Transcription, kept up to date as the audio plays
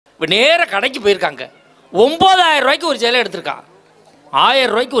நேராக கடைக்கு போயிருக்காங்க. 9000 ரூபாய்க்கு ஒரு சேலை எடுத்திருக்கான்,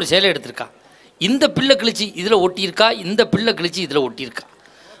 1000 ரூபாய்க்கு ஒரு சேலை எடுத்திருக்கான். இந்த பிள்ளை கிழிச்சி இதில் ஒட்டியிருக்கா, இந்த பிள்ளை கிழிச்சி இதில் ஒட்டியிருக்கா.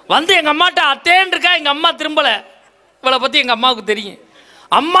 வந்து எங்கள் அம்மாட்ட அத்தேன்னு இருக்கா. எங்கள் அம்மா திரும்பலை. இவளை பற்றி எங்கள் அம்மாவுக்கு தெரியும்.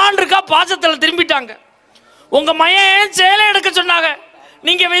 அம்மான் இருக்கா, பாசத்தில் திரும்பிட்டாங்க. உங்கள் மையன் சேலை எடுக்க சொன்னாங்க.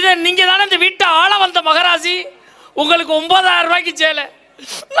 நீங்கள் தானே இந்த வீட்டை ஆள வந்த மகராசி, உங்களுக்கு 9000 ரூபாய்க்கு சேலை.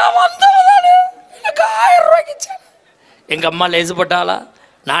 நான் வந்தவதானே, எனக்கு 1000 ரூபாய்க்கு சேலை. எங்கள் அம்மா லேசுப்பட்டாளா?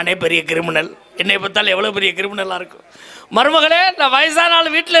 நானே பெரிய கிரிமினல், என்னை பார்த்தாலும் எவ்வளோ பெரிய கிரிமினலாக இருக்கும். மருமகளே, நான் வயசான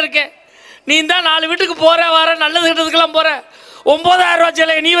ஆள் வீட்டில் இருக்கேன், நீ தான் 4 வீட்டுக்கு போகிற வர, நல்லது கிட்டதுக்கெல்லாம் போகிற. 9000 ரூபா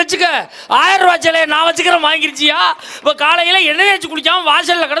சேலையை நீ வச்சுக்க, 1000 ரூபா சேலையை நான் வச்சுக்கிறேன் வாங்கிருச்சியா? இப்போ காலையில் எண்ணெய் வச்சு குடிக்காமல்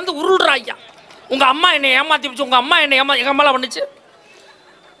வாசலில் கிடந்து உருள்றாய்யா. உங்கள் அம்மா என்னை ஏமாற்றி வச்சு, உங்கள் அம்மா என்னை எங்கள் அம்மாலாம் பண்ணுச்சு.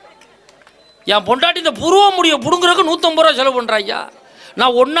 என் பொண்டாட்டி இந்த புருவ முடியை பிடுங்குறதுக்கு 150 ரூபா செலவு பண்ணுறாய்யா.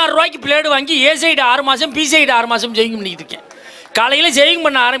 நான் 1.5 ரூபாய்க்கு பிளேடு வாங்கி ஏ சைடு 6 மாதம், பி சைடு 6 மாதம் சேவிங் பண்ணிக்கிட்டு இருக்கேன். காலையில் சேவிங்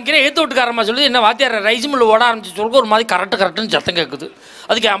பண்ண ஆரம்பிக்கிறேன். ஏற்று விட்டுக்காரம்மா சொல்லுது, என்ன வாத்தியார் ரைஸ் மில்லு ஓட ஆரம்பிச்சு சொல்லுங்க, ஒரு மாதிரி கரெக்டுன்னு சத்தம் கேட்குது.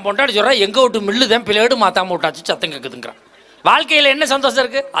 அதுக்கு என் பொண்டாட்டி சொல்கிறா, எங்கள் விட்டு மில்லு தான் பிளேடு மாற்றாம விட்டாச்சு, சத்தம் கேட்குதுங்கிறான். வாழ்க்கையில் என்ன சந்தோஷம்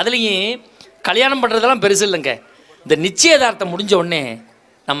இருக்குது? அதுலேயும் கல்யாணம் பண்ணுறதெல்லாம் பெருசு இல்லைங்க. இந்த நிச்சயதார்த்தம் முடிஞ்ச உடனே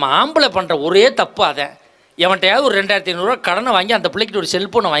நம்ம ஆம்பளை பண்ணுற ஒரே தப்பு அதை, எவன்கிட்டயாவது ஒரு 2500 ரூபா கடனை வாங்கி அந்த பிள்ளைக்கிட்ட ஒரு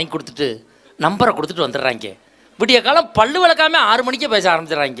செல்ஃபோனை வாங்கி கொடுத்துட்டு நம்பரை கொடுத்துட்டு வந்துடுறாங்க. விடிய காலம் பல்லு விளக்காம 6 மணிக்கே பேச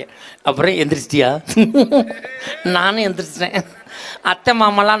ஆரம்பிச்சிடறாங்க. அப்புறம் எந்திரிச்சிட்டியா? நானும் எந்திரிச்சிட்டேன். அத்தை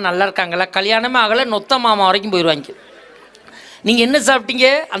மாமாலாம் நல்லா இருக்காங்களா? கல்யாணமே ஆகலை, நொத்த மாமா வரைக்கும் போயிடுவாங்க. நீங்கள் என்ன சாப்பிட்டீங்க?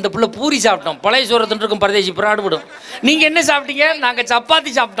 அந்த பிள்ளை பூரி சாப்பிட்டோம், பழைய சோரத்துட்டு இருக்கும், பரதேசி பிராடு விடும். நீங்கள் என்ன சாப்பிட்டீங்க? நாங்கள்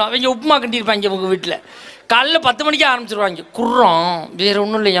சப்பாத்தி சாப்பிட்டோம். அவங்க உப்புமா கண்டிருப்பாங்க உங்கள் வீட்டில். காலைல 10 மணிக்கே ஆரம்பிச்சிருவாங்க. குர்றோம், வேறு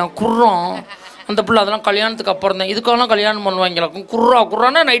ஒன்றும் இல்லையா, குர்றோம். அந்த பிள்ளை அதெல்லாம் கல்யாணத்துக்கு அப்புறம் தான், இதுக்கெல்லாம் கல்யாணம் பண்ணுவாங்க.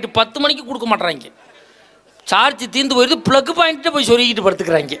 குர்றான்னா நைட்டு 10 மணிக்கு கொடுக்க மாட்டுறாங்க. சார்ஜ் தீர்ந்து போயிடுது, ப்ளக்கு பாயிண்ட்டே போய் சொருகிட்டு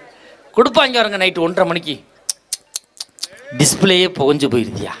படுத்துக்கிறாங்க. கொடுப்பாங்க வரங்க நைட்டு 1:30 மணிக்கு, டிஸ்பிளேயே புகஞ்சு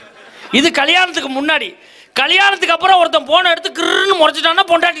போயிடுதியா. இது கல்யாணத்துக்கு முன்னாடி. கல்யாணத்துக்கு அப்புறம் ஒருத்தன் போனை எடுத்து கிருன்னு முறைச்சிட்டான்னா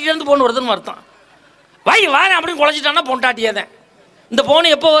பொண்டாட்டியிலேருந்து போன் வருதுன்னு அர்த்தம். வாங்க அப்படின்னு குழச்சிட்டான்னா பொண்டாட்டியே தான். இந்த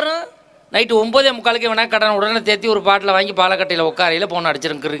போன் எப்போ வரும்? நைட்டு 9:45 வேணா கடன் உடனே தேத்தி ஒரு பாட்டில் வாங்கி பாலக்கட்டையில் உட்காரையில் போன்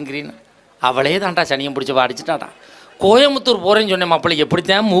அடிச்சிருங்கிறீன்னு. அவளே தான்டா சனியம் பிடிச்சி அடிச்சுட்டாடா. கோயம்புத்தூர் போகிறேன்னு சொன்னேன், மாப்பிள்ளை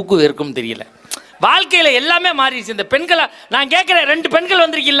எப்படித்தான் மூக்கு வேர்க்கும்னு தெரியல. வாழ்க்கையில் எல்லாமே மாறிடுச்சு. இந்த பெண்களை நான் கேட்குறேன், 2 பெண்கள்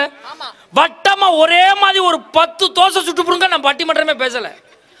வந்திருக்கீல்ல, வட்டமாக ஒரே மாதிரி ஒரு 10 தோசை சுட்டு போடுங்க. நான் பட்டிமன்றமே பேசலை.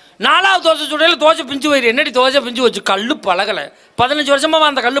 4வது தோசை சுடையில் தோசை பிஞ்சு போயிரு. என்னடி தோசை பிஞ்சு வச்சு? கல் பழகலை, 15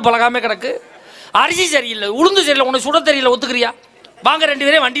 வருஷமாக அந்த கல் பழகாமே கிடக்கு. அரிசி சரியில்லை, உளுந்து சரியில்லை, உனக்கு சுட தெரியல, ஒத்துக்கிறியா? வாங்க 2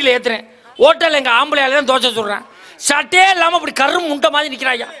 பேரையும் வண்டியில் ஏற்றுறேன். ஹோட்டலில் எங்கள் ஆம்பளையால தான் தோசை சுடுறேன். சட்டே இல்லாமல் அப்படி கரு முண்டை மாதிரி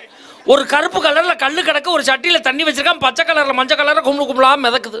நிற்கிறாயா. ஒரு கருப்பு கலரில் கல் கிடக்கு, ஒரு சட்டியில் தண்ணி வச்சுருக்கான், பச்சை கலரில் மஞ்சள் கலரில் கும்பலாக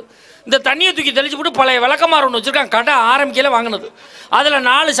மிதக்குது. இந்த தண்ணியை தூக்கி தெளிச்சு போட்டு பழைய விளக்கமாறு ஒன்று வச்சுருக்கான், கடை ஆரம்பிக்கையில் வாங்கினது. அதில்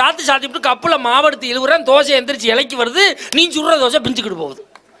 4 சாத்திவிட்டு கப்பில் மாவெடுத்து இழுவுறேன், தோசை எந்திரிச்சு இலைக்கு வருது, நீ சுடுற தோசை பிஞ்சுக்கிட்டு போகுது.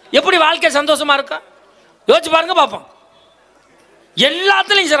 எப்படி வாழ்க்கை சந்தோஷமாக இருக்கா? யோசிச்சு பாருங்க பார்ப்போம்.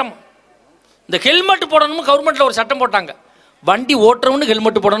 எல்லாத்துலேயும் சிரமம். இந்த ஹெல்மெட் போடணுமோ கவர்மெண்ட்டில் ஒரு சட்டம் போட்டாங்க, வண்டி ஓட்டுறவனு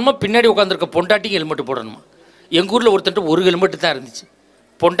ஹெல்மெட் போடணுமா, பின்னாடி உட்காந்துருக்க பொண்டாட்டிக்கு ஹெல்மெட் போடணுமா. எங்கள் ஊரில் ஒருத்தன்ட்டு ஒரு ஹெல்மெட்டு தான் இருந்துச்சு.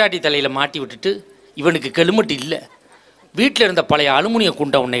 பொண்டாட்டி தலையில் மாட்டி விட்டுட்டு, இவனுக்கு ஹெல்மெட் இல்லை, வீட்டில் இருந்த பழைய அலுமினிய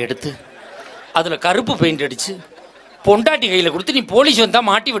குண்டை ஒன்றை எடுத்து அதில் கருப்பு பெயிண்ட் அடித்து பொண்டாட்டி கையில் கொடுத்து, நீ போலீஸ் வந்தால்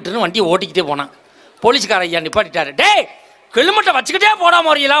மாட்டி விட்டுன்னு வண்டியை ஓட்டிக்கிட்டே போனான். போலீஸ்கார ஐயா நிப்பாட்டிட்டாரு. டே, ஹெல்மெட்டை வச்சுக்கிட்டே போடாம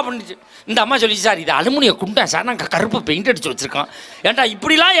வரீங்களா அப்படின்ட்டு. இந்த அம்மா சொல்லிச்சு, சார் இது அலுமினிய குண்டா சார், நாங்கள் கருப்பு பெயிண்ட் அடித்து வச்சுருக்கோம். ஏன்டா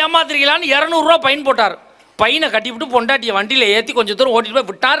இப்படிலாம் ஏமாத்துறீங்களான்னு 200 ரூபா ஃபைன் போட்டார். பையனை கட்டிவிட்டு பொண்டாட்டியை வண்டியில் ஏற்றி கொஞ்சம் தூரம் ஓட்டிட்டு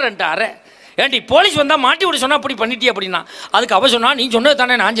போய் விட்டார் 2 அரை. ஏன்டி போலீஸ் வந்தால் மாட்டி விட சொன்னால் அப்படி பண்ணிட்டே அப்படின்னா. அதுக்கு அவ சொன்னா, நீ சொன்னது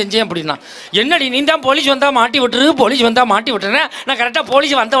தானே நான் செஞ்சேன் அப்படின்னா. என்னடி நீ தான் போலீஸ் வந்தால் மாட்டி விட்டுரு, போலீஸ் வந்தால் மாட்டி விட்டுறேன், நான் கரெக்டாக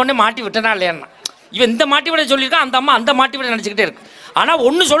போலீஸ் வந்த உடனே மாட்டி விட்டேனா இல்லையான்னா. இவன் இந்த மாட்டி விட சொல்லியிருக்கான், அந்த அம்மா அந்த மாட்டி விட நினச்சிக்கிட்டே இருக்கு. ஆனால்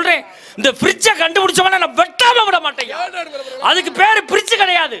ஒன்று சொல்கிறேன், இந்த ஃப்ரிட்ஜை கண்டுபிடிச்சவன நான் வெட்டாம விட மாட்டேன். அதுக்கு பேர் ஃப்ரிட்ஜ்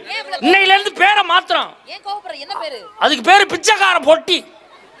கிடையாது, இன்னையிலேருந்து பேரை மாத்திரம். அதுக்கு பேர் பிச்சைக்கார பொட்டி.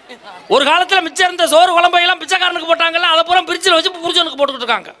 ஒரு காலத்தில் மிச்சம் இருந்த சோறு குழம்பையெல்லாம் பிச்சைக்காரனுக்கு போட்டாங்கல்ல, அதை பூரா ஃப்ரிட்ஜில் வச்சு புருஷனுக்கு போட்டுக்கிட்டு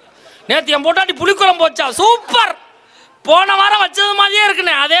இருக்காங்க. நேற்று என் போட்டாட்டி புளிக்குழம்பு வச்சா சூப்பர், போன வாரம் வச்சது மாதிரியே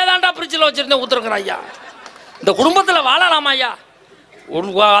இருக்குண்ணே, அதே தாண்டா ஃப்ரிட்ஜில் வச்சுருந்தேன் ஊற்றுருக்குறேன் ஐயா. இந்த குடும்பத்தில் வாழலாமா ஐயா?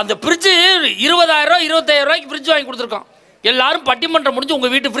 அந்த ஃப்ரிட்ஜு 20,000 ரூபா 25,000 ரூபாய்க்கு ஃப்ரிட்ஜ் வாங்கி கொடுத்துருக்கோம். எல்லாரும் பட்டிமன்றம் முடிஞ்சு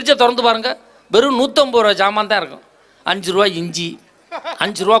உங்கள் வீட்டு ஃப்ரிட்ஜை திறந்து பாருங்கள், வெறும் 150 ரூபா ஜாமான் தான் இருக்கும். 5 ரூபா இஞ்சி,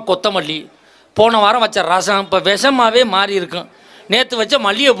 5 ரூபா கொத்தமல்லி, போன வாரம் வச்ச ரசம் இப்போ விஷமாகவே மாறி இருக்கும். நேற்று வச்ச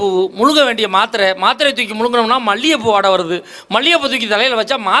மல்லிகைப்பூ, முழுங்க வேண்டிய மாத்திரை தூக்கி முழுங்கினோம்னா மல்லிகைப்பூ வாடை வருது, மல்லிகைப்பூ தூக்கி தலையில்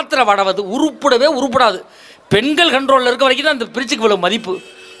வச்சா மாத்திரை வாடை வருது. உருப்படாது. பெண்கள் கண்ட்ரோலில் இருக்க வரைக்கும் தான் அந்த ஃப்ரிட்ஜுக்கு இவ்வளோ மதிப்பு.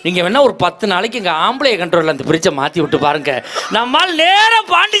 நீங்கள் வேணால் ஒரு 10 நாளைக்கு எங்கள் ஆம்பளை கண்ட்ரோலில் அந்த ஃப்ரிட்ஜை மாற்றி விட்டு பாருங்கள். நம்மால் நேராக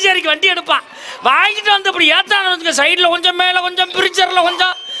பாண்டிச்சேரிக்கு வண்டி எடுப்பான், வாங்கிட்டு வந்து அப்படி ஏற்றான சைடில் கொஞ்சம் மேலே கொஞ்சம் ஃப்ரிட்ஜரில்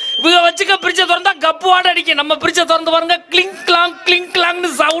கொஞ்சம் இவங்க வச்சுக்க பிரிட்ஜை திறந்தா கப்பு வாட அடிக்கும். நம்ம பிரிட்ஜை திறந்து பாருங்க, கிளிங் கிளாங்னு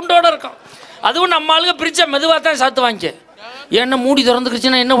சவுண்டோட இருக்கும். அதுவும் நம்ம ஆளுங்க பிரிட்ஜை மெதுவாக தான் சாத்து வாங்க. என்ன மூடி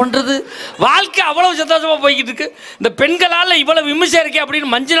திறந்துக்கிடுச்சுன்னா என்ன பண்ணுறது? வாழ்க்கை அவ்வளவு சந்தோஷமாக போய்கிட்டு இருக்கு. இந்த பெண்களால் இவ்வளவு விமர்சை இருக்கே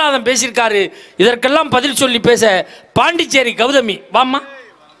அப்படின்னு மஞ்சுநாதன் பேசியிருக்காரு. இதற்கெல்லாம் பதில் சொல்லி பேச பாண்டிச்சேரி கௌதமி வாம்மா.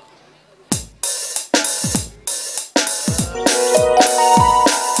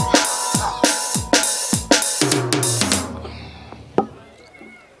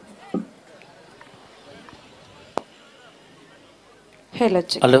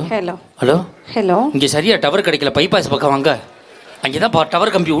 Hello hello hello hello. இங்கே சரியா டவர் கிடைக்கல, பைபாஸ் பக்கம் வாங்க. அங்கே தான்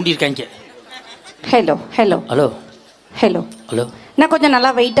டவர் கம்பி ஊண்டியிருக்காங்க. Hello hello hello hello hello. நான் கொஞ்சம்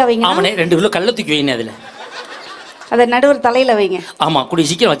நல்லா வெயிட்டாக வைங்க. ஆமாண்ணே, 2 கிலோ கல்ல தூக்கி வைங்க அதில். அதை நடுவர் தலையில் வைங்க. ஆமாம், கூடிய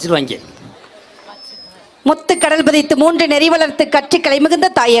சீக்கிரம் வச்சிருவாங்க. முத்து கடல் பதித்து 3 நெறி வளர்த்து கற்றுக்களை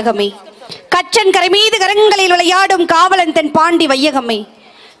மிகுந்த தாயகமே, கச்சன் கரை மீது கரங்களில் விளையாடும் காவலன் தென் பாண்டி வையகமே,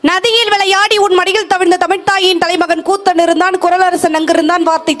 நதியில் விளையாடி உன் மடியில் தவிழ்ந்த தமிழ்த்தாயின் தலைமகன் கூத்தன் இருந்தான், குரலரசன் அங்கிருந்தான்,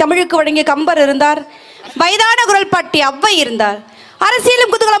 வார்த்தை தமிழுக்கு வழங்கிய கம்பர் இருந்தார், வயதான குரல் பாட்டி அவ்வை இருந்தார்,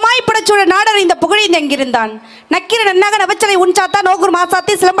 அரசியலும் குதூகலமாய் படச்சூழ நாடறிந்த புகழிந்து எங்கிருந்தான், நக்கிர நன்னாக நவச்சலை உன்சாத்தா நோகுர்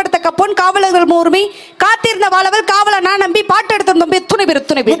மாசாத்தி சிலம்படுத்த கப்போன் காவலர்கள் மூர்மி காத்திருந்த வாழவல் காவல நான் நம்பி பாட்டு எடுத்த தம்பி துணை பேர்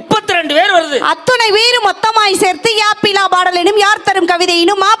 32 பேர் வருது. அத்துணை பேரும் மொத்தமாய் சேர்த்து யாப்பிலா பாடலினும் யார் தரும்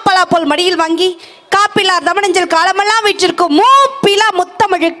கவிதையினும் மாப்பலா போல் மடியில் வாங்கி காப்பிலார் தமிழஞ்சல் காலமெல்லாம் வீற்றிருக்கும் மூப்பிலா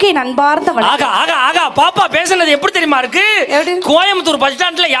முத்தமிழுக்கு நண்பார்ந்த பாப்பா பேசுனது எப்படி தெரியுமா இருக்கு? கோயம்புத்தூர் பஸ்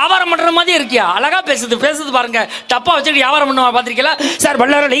ஸ்டாண்ட்ல வியாபாரம் பண்ற மாதிரி இருக்கியா? அழகா பேசுது பாருங்க. தப்பா வச்சுட்டு வியாபாரம் பண்ணுவா பாத்திருக்கீங்களா சார்?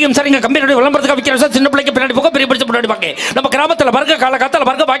 பல்லார லீகம் சார், இங்க கம்பெனியோட விளம்பரத்துக்கு விற்கிறோம் சார். சின்ன பிள்ளைக்கு பின்னாடி போக பெரிய பிடிச்ச முன்னாடி பாக்க. நம்ம கிராமத்துல பர்க்க கால காத்தால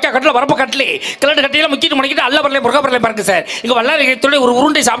பர்க்க பாக்கியா கட்டல வரப்ப கட்டலி கிளட்டு கட்டியில முக்கிட்டு முடிக்கிட்டு அல்ல பரல முருகா பரல பாருங்க சார். இங்க வல்லார ஒரு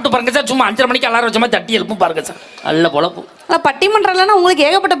உருண்டை சாப்பிட்டு பாருங்க சார். சும்மா 5:30 மணிக்கு அலாரம் வச்ச மாதிரி தட்டி எழுப்பும் பாருங்க சார். நல்ல பொழப்பு. பட்டிமன்றம்னா உங்களுக்கு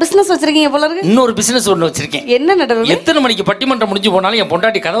ஏகப்பட்ட பிசினஸ் வச்சிருக்கீங்க போல இருக்கு. இன்னொரு பிசினஸ் ஒன்று வச்சிருக்கேன். என்ன நடக்குது? எத்தனை மணிக்கு பட்டிமன்றம் முடிஞ்சு போனாலும் என்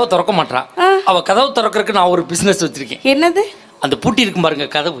பொண்டாட்டி கதவை திறக்க மாட்டா. அவ கதவு திறக்கிறதுக்கு நான் ஒரு பிசினஸ் வச்சிருக்கேன். என்னது? அந்த பூட்டி இருக்கும் பாருங்க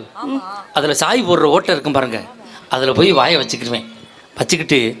கதவு, அதுல சாய் போடுற ஓட்டை இருக்கும் பாருங்க, அதுல போய் வாயை வச்சுக்கிடுவேன்.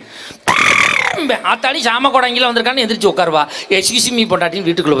 வச்சுக்கிட்டு ஆத்தாடி சாம கோடாங்கில வந்திருக்கான்னு எந்திரிச்சு உட்காருவா. எக்ஸ்கியூஸ் மீ பொண்டாட்டின்னு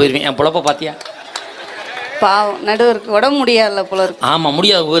வீட்டுக்குள்ள போயிருவேன். என் பொழப்ப பாத்தியா? பாவம், நடுவருக்கு உடம்பு முடியாதுல்ல போல இருக்கு. ஆமா,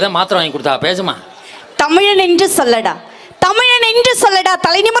 முடியாது. மாத்திரம் வாங்கி கொடுத்தா. பேசுமா. தமிழன் என்று சொல்லடா, தமிழன் என்று சொல்லடா,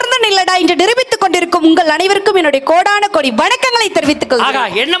 தலை நிமிர்ந்து நில்லடா என்று நிரூபித்துக் கொண்டிருக்கும் உங்கள் அனைவருக்கும் என்னுடைய கோடான கோடி வணக்கங்களை தெரிவித்துக்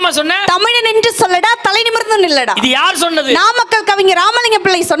கொள்கிறேன். என்னம்மா சொன்ன? தமிழன் என்று சொல்லடா, தலை நிமிர்ந்து நில்லடா. இது யார் சொன்னது? நாமக்கல் கவிஞர் ராமலிங்க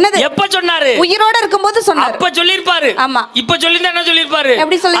பிள்ளை சொன்னது. எப்ப சொன்னாரு? உயிரோட இருக்கும்போது சொன்னாரு. அப்ப சொல்லிருப்பாரு. ஆமா, இப்ப சொல்லிருந்தா என்ன சொல்லிருப்பாரு?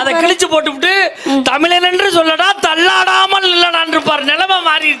 எப்படி சொல்லி அதை கிழிச்சு போட்டுவிட்டு தமிழன் என்று சொல்லடா, தள்ளாடாமல் நில்லடான்னு இருப்பாரு. நிலைமை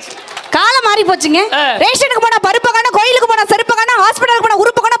மாறிடுச்சு, காலம் மாறி போச்சுங்க. ரேஷனுக்கு போனா பருப்பு காண, கோயிலுக்கு போனா செருப்பு காண, ஹாஸ்பிட்டலுக்கு போனா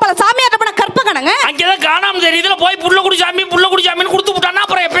உறுப்பு காண, பல சாமியார்ட்ட போனா கற்ப காணங்க. அங்கதான் காணாம தெரியுதுல. போய் புள்ள குடிச்சாமின்னு கொடுத்து விட்டானா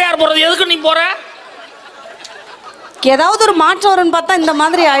அப்புறம் எப்ப யார் போறது? எதுக்கு நீ போற? ஏதாவது ஒரு மாற்றம் வரும்னு பார்த்தா இந்த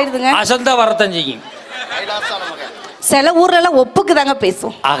மாதிரி ஆயிடுதுங்க. அசந்தா வரத்தான் செய்யும். சில ஊர்ல எல்லாம் ஒப்புக்கு தாங்க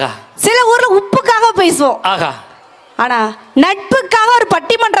பேசுவோம். ஆகா. சில ஊர்ல உப்புக்காக பேசுவோம். ஆகா. ஆனா நட்புக்காக ஒரு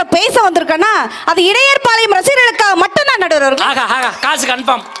பட்டிமன்றம் பேச வந்திருக்கேன்னா அது இடையர்பாளையம் ரசிகர்களுக்காக மட்டும் தான் நடுவர். ஆகா ஆகா. காசு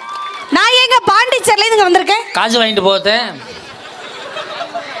கன்ஃபார்ம். நான் எங்க பாண்டிச்சேரில இருந்து வந்திருக்கேன். காசு வாங்கிட்டு போதேன்.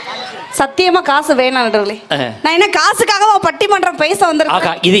 சத்தியமா காசு வேணாம் நடுவர்களே. நான் என்ன காசுக்காக பட்டிமன்றம் பேச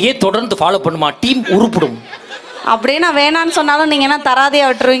வந்திருக்கேன். இதையே தொடர்ந்து ஃபாலோ பண்ணுமா, டீம் உருப்பிடும். அப்படியே நான் வேணான்னு சொன்னாலும் நீங்க என்ன தராதையா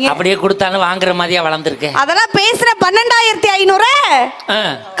விட்டுருவீங்க? அப்படியே கொடுத்தாலும் வாங்குற மாதிரியா வளர்ந்துருக்கேன். அதெல்லாம் பேசுற 12,500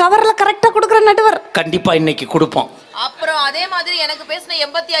 கவர்ல கரெக்டா கொடுக்குற நடுவர். கண்டிப்பா இன்னைக்கு கொடுப்போம். அப்புறம் அதே மாதிரி எனக்கு பேசின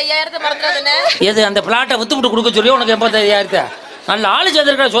 85,000 மறந்துடாதே. எது அந்த பிளாட்டை வித்துவிட்டு கொடுக்க சொல்லி உனக்கு 85,000? நல்ல ஆளு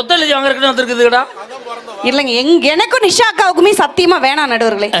சேர்ந்துருக்கா, சொத்து எழுதி வாங்குறதுக்கு வந்துருக்குதுடா. இல்லைங்க, எனக்கும் நிஷா அக்காவுக்குமே சத்தியமா வேணாம்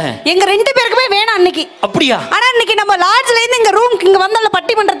நடுவர்களே. எங்க 2 பேருக்குமே வேணாம் அன்னைக்கு. அப்படியா? ஆனா இன்னைக்கு நம்ம லாட்ஜ்ல இருந்து இங்க ரூமுக்கு இங்க வந்தல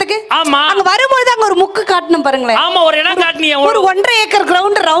பட்டிமன்றத்துக்கு. ஆமா. அங்க வரும்போது அங்க ஒரு முக்கு காட்டணும் பாருங்களேன். ஆமா, ஒரு இடம் காட்டுனியே. ஒரு 1.5 ஏக்கர்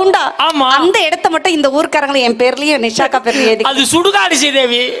கிரவுண்ட் ரவுண்டா. ஆமா. அந்த இடத்த மட்டும் இந்த ஊர்க்காரங்களை என் பேர்லயே நிஷா அக்கா பேர்லயே எழுதி. அது சுடுகாடு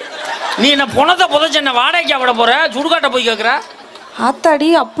ஸ்ரீதேவி. நீ என்ன பொணத்தை புதைச்ச என்ன வாடகைக்கு விட போற? சுடுகாட்ட போய் கேக்குற? ஆத்தாடி,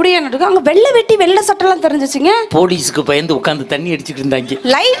 அப்படியே நடுங்க. அங்க வெள்ளை வெட்டி வெள்ளை சட்டெல்லாம் தெரிஞ்சிச்சுங்க. போலீஸ்க்கு பயந்து உட்கார்ந்து தண்ணி அடிச்சிட்டு இருந்தாங்க.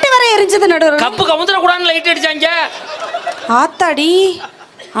 லைட் வர எரிஞ்சது நடுவர். கப்பு கவுந்தர கூடான்னு லைட் அடிச்சாங்க. ஆத்தாடி,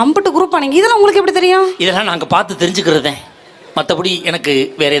 அம்பட்டு குரூப் ஆனீங்க. இதெல்லாம் உங்களுக்கு எப்படி தெரியும்? இதெல்லாம் நாங்க பார்த்து தெரிஞ்சுக்கிறதே, மற்றபடி எனக்கு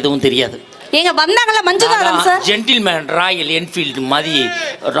வேற எதுவும் தெரியாது. ஏங்க வந்தாங்கல்ல Manjunathan sir, gentleman Royal Enfield மாதிரி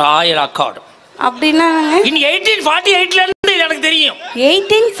ராயல் அக்கார்டு அப்படின்னா இன் 1848ல இருந்து எனக்கு தெரியும்.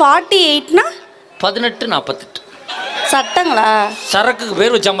 1848னா 1848 சட்டங்களா? சரக்குக்கு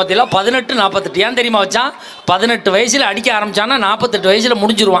பேர் வச்சான் பார்த்தீங்களா? 1848. ஏன் தெரியுமா வச்சான்? 18 வயசுல அடிக்க ஆரம்பிச்சான்னா 48 வயசுல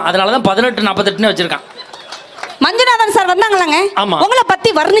முடிஞ்சிருவான். அதனால தான் 1848 வச்சிருக்கான். மஞ்சுநாதன் சார் வந்தாங்களாங்க. உங்களை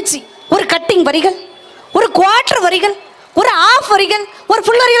பத்தி வர்ணிச்சு ஒரு கட்டிங் வரிகள், ஒரு குவார்டர் வரிகள், ஒரு ஆஃப் வரிகள் ஒரு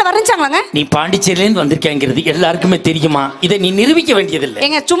ஃபுல் வரிகள் வரைஞ்சாங்களாங்க. நீ பாண்டிச்சேரியிலேருந்து வந்திருக்கேங்கிறது எல்லாருக்குமே தெரியுமா? இதை நீ நிரூபிக்க வேண்டியதில்லை.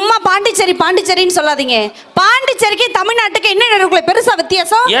 ஏங்க சும்மா பாண்டிச்சேரின்னு சொல்லாதீங்க. பாண்டிச்சேரிக்கு தமிழ்நாட்டுக்கு என்ன நடுவுக்குள்ள பெருசா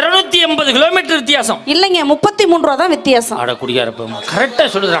வித்தியாசம்? 280 கிலோமீட்டர் வித்தியாசம். இல்லைங்க 33 ரூபா தான் வித்தியாசம். அட குடியாரப்பா கரெக்டா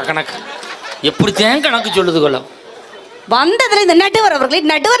சொல்லுறா கணக்கு. எப்படி தேன் கணக்கு சொல்லுது கொள்ள வந்ததுல இந்த நடுவர் அவர்களே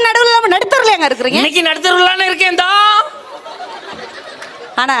நடுவர் இல்லாம நடுத்தரல எங்க இருக்கிறீங்க? இன்னைக்கு நடுத்தரலான்னு இருக்கேன் தான்.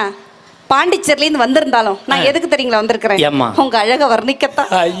 ஆனா பாண்டிச்சேரில இருந்து வந்திருந்தாலும் நான் எதுக்கு தெரியுங்களா வந்திருக்கிறேன்? உங்க அழக வர்ணிக்கத்தான்.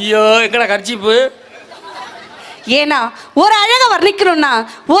 ஐயோ எங்கடா கர்ச்சீப்பு. ஏன்னா ஒரு அழக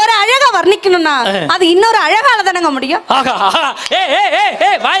வர்ணிக்கணும்னா அது இன்னொரு அழகால தானங்க முடியும்.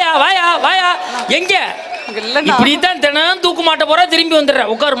 வாயா வாயா வாயா எங்க இப்படித்தான் தினம் தூக்கு மாட்ட போற திரும்பி வந்துடுற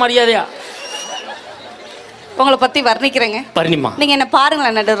உட்காரு மரியாதையா. உங்களை பத்தி வர்ணிக்கிறேங்க. வர்ணிமா நீங்க என்ன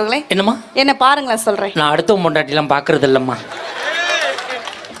பாருங்களேன் நடுவர்களே. என்னம்மா? என்ன பாருங்களேன் சொல்றேன். நான் அடுத்த பொண்டாட்டி எல்லாம் பாக்குறது இல்லம்மா.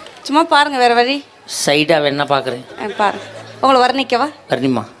 சும்மா பாருங்க வேற வழி. சைடா என்ன பாக்குறேன் பாருங்க. உங்களை வர்ணிக்கவா?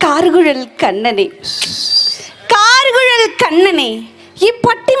 வர்ணிமா. கார்குழல் கண்ணனே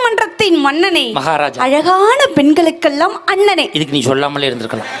இப்பட்டிமன்றத்தின் மன்னனே மகாராஜா அழகான பெண்களுக்கெல்லாம் அண்ணனே. இதுக்கு நீ சொல்லாமலே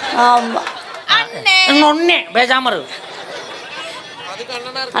இருந்திருக்கலாம். ஆமா அண்ணே பேசாம இரு.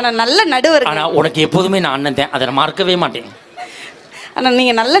 ஆனா நல்ல நடுவர். ஆனா உனக்கு எப்போதுமே நான் அண்ணன் தான், அதை மறக்கவே மாட்டேன். ஆனா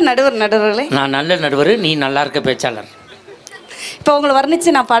நீங்க நல்ல நடுவர்களே. நான் நல்ல நடுவர், நீ நல்லா இருக்க பேச்சாளர். இப்போ உங்களை வர்ணிச்சு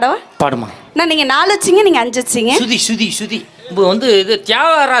நான் பாடவா? பாடுமா. நான் நீங்க 4 வச்சிங்க நீங்க 5 வச்சிங்க. சுதி இப்போ வந்து இது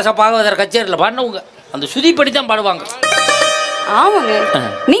தியாகராச பாகவதர் கச்சேரியில் பாடினவங்க அந்த சுதி படி தான் பாடுவாங்க. ஆமாங்க.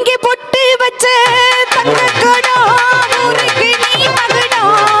 நீங்க பொட்டு வச்ச தங்க கொடம் ஊருக்கு நீ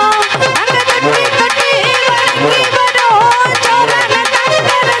மகுடம் அங்க தொட்டு தொட்டு வணங்கி வரோம் சோரன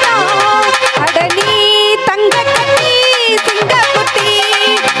தங்கரதம் அட நீ தங்க கட்டி சிங்க குட்டி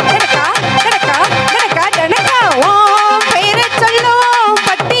கடக்கா டனக்கா ஓ பேரை சொல்லும்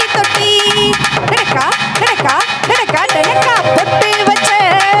பட்டி தொட்டி கடக்கா டனக்கா பொட்டு வச்ச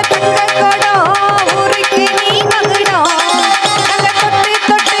தங்க கொடம் ஊருக்கு நீ மகுடம்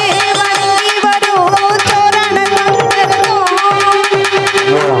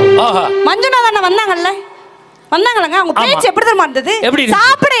மஞ்சுநாதன் வந்தாங்கல்லங்க. அவங்க பேச்சு எப்படி தெரியுமா இருந்தது?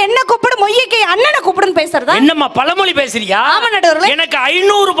 சாப்பிட என்ன கூப்பிடு மொய்யக்கு அண்ணனை கூப்பிடுன்னு பேசுறதா? என்னம்மா பழமொழி பேசுறியா? ஆமா நடுவர்களே. எனக்கு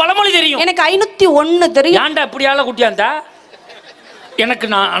 500 பழமொழி தெரியும். எனக்கு 501 தெரியும். ஏன்டா இப்படி ஆள குட்டியாந்தா? எனக்கு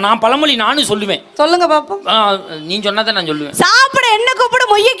நான் பழமொழி நானும் சொல்லுவேன். சொல்லுங்க பாப்போம். நீ சொன்னதை நான் சொல்லுவேன். சாப்பிட என்ன கூப்பிடு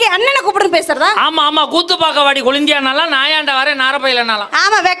மொய்யக்கு அண்ணனை கூப்பிடுன்னு பேசுறதா? ஆமா கூத்து பாக்க வாடி கொளிந்தியானாலாம் நான் ஏன்டா வரேன் நாரப்பையிலனாலாம்.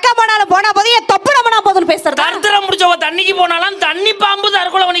 ஆமா வெக்க போனாலும் போனா போது தொப்புடமனா போதுன்னு பேசுறதா? தர்தரம் முடிச்சவ தண்ணிக்கு போனாலும் தண்ணி பாம்பு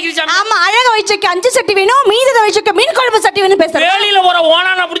தற்கொலை பண்ணிக்கிச்சாங்க. ஆமா அழக வயிச்சுக்கு 5 சட்டி வேணும் மீதி வயிச்சுக்கு மீன் குழம்பு சட்டி வேணும் பேசுறதா? வேலியில ஒரு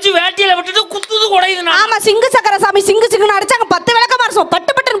ஓனான புடிச்சு வேட்டியில விட்டுட்டு குத்துது குடையுது. ஆமா சிங்கு சக்கர சாமி சிங்குன்னு அடிச்சாங்க 10 விளக்க மாசம்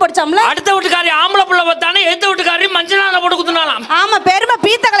பட்டுன்னு படிச்சாம்ல. அடுத்த வீட்டுக்காரி ஆம்பளை புள்ள பார்த்தானே எந்த வீட்டுக்காரி மஞ்சளான போட்டு குத்துனாலாம். ஆமா பெருமை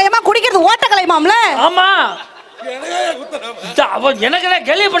பீத்த கலையமா குடிக்கிறது ஓட்ட கலையமாம்ல. ஆமா எனக்கு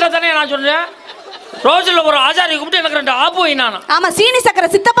கேள்விப்பட்டதானே நான் சொல்றேன். ரோஜில் ஒரு ஆச்சாரியை கூப்பிட்டு எனக்கு 2 ஆப்பு வைனானா. ஆமா சீனி சக்கரை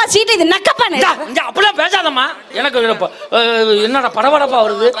சித்தப்பா சீட்டு இது நக்கப்பானே. அப்படிலாம் பேசாதம்மா. எனக்கு என்னடா படபடப்பா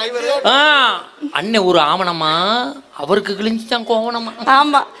வருது. அண்ணன் ஒரு ஆமணமா அவருக்கு கிழிஞ்சுதான் கோவணமா.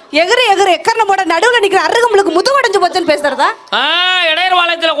 ஆமா எகிரி எக்கர்ன போட நடுவுல நிக்கிற அருகம்புலுக்கு முதுவடைஞ்சு போச்சுன்னு பேசுறதா? இடையர்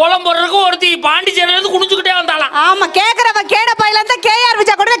வாளையத்துல கோலம் போடுறதுக்கு ஒருத்தி பாண்டிச்சேரியில இருந்து குடிச்சுக்கிட்டே வந்தாலாம். ஆமா கேக்குறவ கேட பையில இருந்தா கேஆர்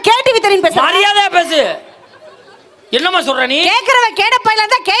விஜா கூட கேடிவி தெரியும் பேச. மரியாதையா பேசு. என்னம்மா சொல்ற நீ? கேக்குறவ கேட பையில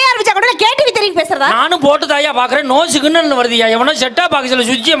இருந்தா கேஆர் விஜா கூட கேடிவி தெரியும் பேசுறதா? நானும் போட்டு தாயா பாக்குறேன். நோசுக்குன்னு வருதியா எவனோ செட்டா பாக்ஸ்ல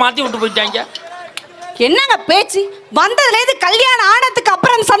சுவிட்சியை மாத்தி விட்டு போயிட்டாங்க. என்னங்க பேச்சு? வந்ததுல இருந்து கல்யாணம் ஆனதுக்கு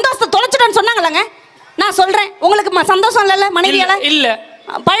அப்புறம் சந்தோஷத்தை தொலைச்சிட்டோன்னு சொன்னாங்கல்லங்க. நான் சொல்றேன் உங்களுக்கு சந்தோஷம் இல்லல்ல மனைவியால? இல்ல.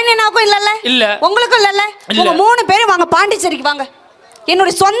 பழனினாக்கும் இல்லல்ல? இல்ல. உங்களுக்கும் இல்லல்ல? உங்க 3 பேரும் வாங்க பாண்டிச்சேரிக்கு வாங்க. என்னோட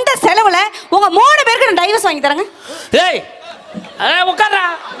சொந்த செலவுல உங்க 3 பேருக்கு நான் டைவர்ஸ் வாங்கி தரேங்க. டேய் உட்கார்றா.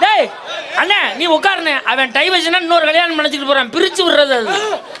 டேய் அண்ணே நீ உட்காருனே. அவன் டைவர்ஸ்னா இன்னொரு கல்யாணம் நினைச்சிட்டு போறான். பிரிச்சு விடுறது அது.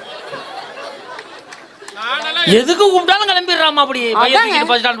 எதுக்கு கூப்பிட்டாலும் கிளம்பிடுறாமா. அப்படி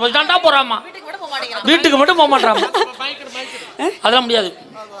பஸ் ஸ்டாண்டா போறாமா. வீட்டுக்கு மட்டும் போக மாட்டாமா. அதெல்லாம் முடியாது.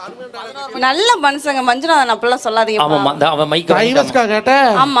 நல்ல மனுஷங்க மஞ்சுநாதன் அப்படிலாம் சொல்லாதீங்க. ஆமா அவன் மைக் டைவர்ஸ்க்கா கேட்டேன்.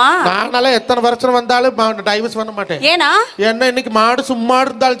 ஆமா நானால எத்தனை வருஷம் வந்தாலும் டைவர்ஸ் பண்ண மாட்டேன். ஏனா என்ன இன்னைக்கு மாடு சும்மா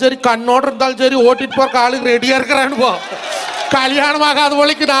இருந்தாலும் சரி கண்ணோட இருந்தாலும் சரி ஓட்டிட்டு போற ஆளுக்கு ரெடியா இருக்கிறான்னு போ. கல்யாணம் ஆகாத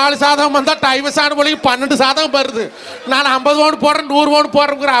போலிக்கு 4 சாதகம் வந்தா டைவர்ஸ் ஆன போலிக்கு 12 சாதகம் வருது. நான் 50 பவுன் போடுறேன் 100 பவுன்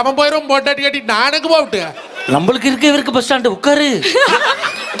போடுறேன். அவன் போயிடும் போட்டாட்டி கட்டி நானுக்கு போவிட்டு நம்மளுக்கு இவருக்கு பஸ் ஸ்டாண்டு உட்காரு.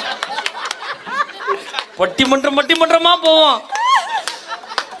 பட்டிமன்றமா போவோம்.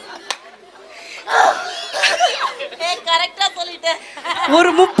 ஒரு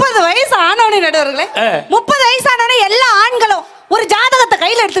 30 வயசு ஆனவனே நடுவர்களே 30 வயசு ஆனவனே எல்லா ஆண்களும் ஒரு ஜாதகத்தை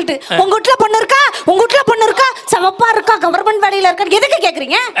கையில எடுத்துக்கிட்டு உங்க வீட்டுல பொண்ணு இருக்கா சவப்பா இருக்கா கவர்மெண்ட் வேலையில இருக்கா எதுக்கு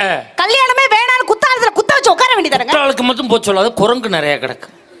கேக்குறீங்க? கல்யாணமே வேணான்னு குத்தாலத்துல குத்த வச்சு உட்கார வேண்டியதானங்க. குற்றாலத்துக்கு மட்டும் போக சொல்லாத, குரங்கு நிறைய கிடக்கு.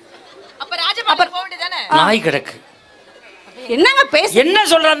 அப்ப ராஜபாளையம் போக வேண்டியதானே? நாய் கிடக்கு. என்னங்க பேச என்ன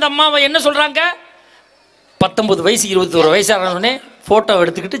சொல்ற அந்த அம்மாவை? என்ன சொல்றாங்க? 19 வயசு 21 வயசு ஆனோடனே போட்டோ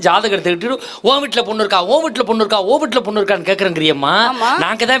எடுத்துக்கிட்டு ஜாதகம் எடுத்துக்கிட்டு ஓ வீட்டில் பொண்ணு இருக்கா, ஓ வீட்டில் பொண்ணு இருக்கா, ஓ வீட்டில் பொண்ணு இருக்கான்னு கேட்குறேங்கிறியம்மா.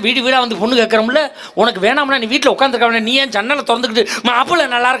 நாங்கள் தான் வீடு வீடாக வந்து பொண்ணு கேட்குறோம்ல. உனக்கு வேணாம்னா நீ வீட்டில் உட்காந்துருக்க, நீ ஏன் ஜன்னலை திறந்துக்கிட்டு மாப்பிள்ளை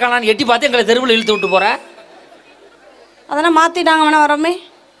நல்லா இருக்கானான்னு எட்டி பார்த்து எங்களை தெருவில் இழுத்து விட்டு போற? அதெல்லாம் மாற்றிட்டாங்க வேணா வரோமே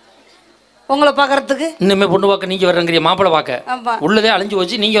உங்களை பார்க்கறதுக்கு. இன்னுமே பொண்ணு பார்க்க நீங்கள் வர்றங்கிறிய, மாப்பிள்ளை பார்க்க உள்ளதே அழிஞ்சு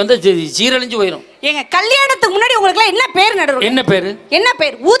போச்சு. நீங்கள் வந்து சீரழிஞ்சு போயிடும். எங்க கல்யாணத்துக்கு முன்னாடி உங்களுக்கு என்ன பேர் நடுவர்? என்ன பேர்? என்ன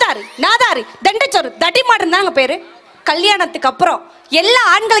பேர்? ஊதாரு, நாதாரு, தண்டச்சோறு, தடிமாடுன்னு தாங்க பேரு. கல்யாணத்துக்கு அப்புறம் எல்லா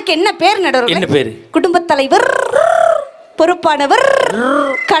ஆண்களுக்கு என்ன பேர் நடுவர்? என்ன பேரு? குடும்பத் தலைவர், பொறுப்பானவர்,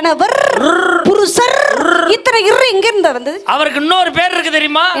 கணவர், புருஷர். இத்தனை எங்க இருந்து வந்தது? அவருக்கு இன்னொரு பேர் இருக்கு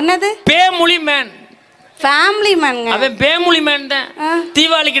தெரியுமா? என்னது? பேமொழி மேன். ஃபேமிலி மேன்ங்க. அவன் பேமொழி மேன் தான்.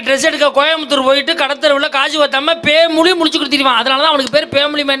 தீபாவளிக்கு ட்ரெஸ் எடுக்க கோயம்புத்தூர் போயிட்டு கடத்தரவுல காசு வைத்தாம பேமொழி முடிச்சு கொடுத்துருவான். அதனால தான் அவனுக்கு பேர்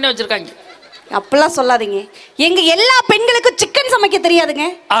பேமொழி மேன் வச்சிருக்காங்க. அப்பெல்லாம் சொல்லாதீங்க. எங்க எல்லா பெண்களுக்கும் சிக்கன் சமைக்க தெரியாதுங்க.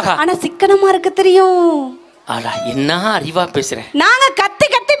 ஆனா சிக்கனமா இருக்க தெரியும். ஆடா என்ன அறிவா பேசுறேன். நாங்க கத்தி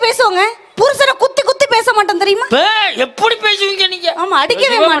கத்தி பேசுவோங்க. புருஷனை குத்தி குத்தி பேச மாட்டோம் தெரியுமா? எப்படி பேசுவீங்க நீங்க? ஆமா,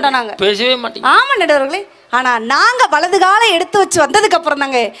 அடிக்கவே மாட்டோம் நாங்க. பேசவே மாட்டீங்க. ஆமா நடுவர்களே. ஆனா நாங்க வலது கால எடுத்து வச்சு வந்ததுக்கு அப்புறம்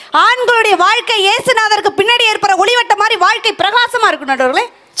தாங்க ஆண்களுடைய வாழ்க்கை இயேசுநாதருக்கு பின்னாடி ஏற்படுற ஒளிவட்ட மாதிரி வாழ்க்கை பிரகாசமா இருக்கும் நடுவர்களே.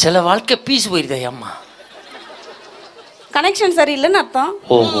 சில வாழ்க்கை பீஸ் போயிருதா அம்மா? கனெக்ஷன் சரியில்லைன்னு அர்த்தம்.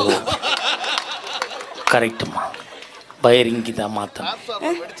 ஓஹோ, கரெக்ட்மா. வயரிங்கி தான் மாத்தம்.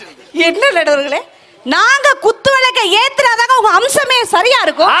 என்ன நடுவர்களே, நாங்க குத்து விளக்க ஏத்துனாதாங்க உங்க அம்சமே சரியா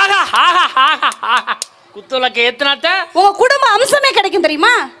இருக்கும். குத்து விளக்க ஏத்துனாதான் உங்க குடும்ப அம்சமே கிடைக்கும்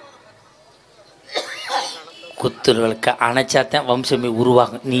தெரியுமா? குத்து விளக்க அணைச்சாதான் வம்சமே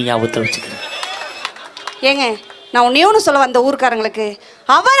உருவாகும். நீ ஞாபகத்தில் வச்சுக்கிறேன். ஏங்க நான் ஒன்னு சொல்ல வந்த ஊர்க்காரங்களுக்கு,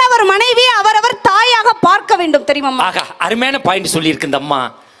 அவரவர் மனைவி அவரவர் தாயாக பார்க்க வேண்டும் தெரியுமா? அருமையான பாயிண்ட் சொல்லி இருக்கு இந்த அம்மா.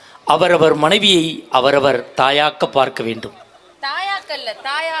 அவரவர் மனைவியை அவரவர் தாயாக்க பார்க்க வேண்டும். தாயாக்கல்ல,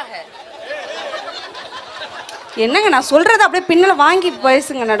 தாயாக. என்னங்க நான் சொல்றது அப்படியே பின்னால வாங்கி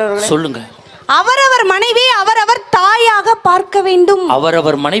பேசுங்க நடுவர்களே. சொல்லுங்க. அவரவர் மனைவி அவரவர் தாயாக பார்க்க வேண்டும்.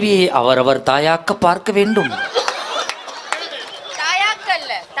 அவரவர் மனைவியை அவரவர் தாயாக்க பார்க்க வேண்டும்.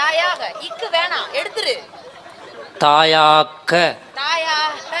 தாயாக்கல்ல, தாயாக. இக்கு வேணாம், எடுத்துரு. தாயாக்க,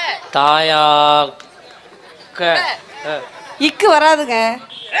 தாயாக, தாயாக்க. இக்கு வராதுங்க.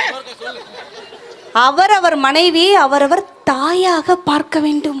 அவரவர் மனைவி அவரவர் தாயாக பார்க்க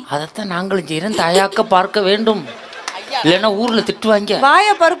வேண்டும். அதைத்தான் நாங்களும் செய்யறோம். தாயாக்க பார்க்க வேண்டும். இல்லைன்னா ஊர்ல திட்டுவாங்க. வாய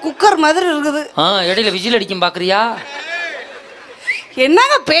பாரு, குக்கர் மாதிரி இருக்குது. இடையில விசில் அடிக்கும் பாக்குறியா?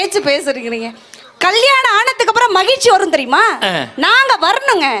 என்னங்க பேச்சு பேசுறீங்க? கல்யாணம் ஆனதுக்கு அப்புறம் மகிழ்ச்சி வரும் தெரியுமா? நாங்க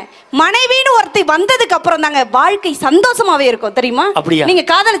வரணுங்க. மனைவின்னு ஒருத்தி வந்ததுக்கு அப்புறம் தாங்க வாழ்க்கை சந்தோஷமாவே இருக்கும் தெரியுமா? அப்படியா? நீங்க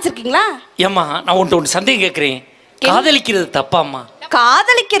காதலிச்சிருக்கீங்களா? ஏம்மா நான் ஒன்று சந்தேகம் கேட்கிறேன். காதலிக்கிறது தப்பாம்மா?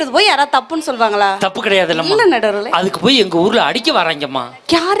 காதலிக்கிறது போய் யாரா தப்புன்னு சொல்வாங்களா? தப்பு கிடையாது. இல்ல நடுவர்களே. அதுக்கு போய் எங்க ஊர்ல அடிக்க வராங்கம்மா.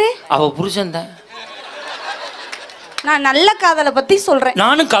 யாரு? அவ புருஷன் தான். நான் நல்ல காதலை பத்தி சொல்றேன்.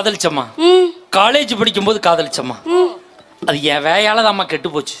 நானும் காதலிச்சம்மா. காலேஜ் படிக்கும் போது காதலிச்சம்மா. அது என் வேயால தாம்மா கெட்டு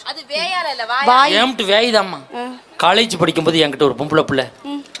போச்சு. அது வேயால இல்ல, வாய். ஏம்ட்டு வேய்தாம்மா. காலேஜ் படிக்கும் போது என்கிட்ட ஒரு பொம்பளை பிள்ளை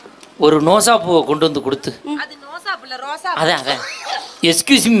ஒரு நோசா பூவை கொண்டு வந்து கொடுத்து, அது நோசா புள்ள, ரோசா. அதான்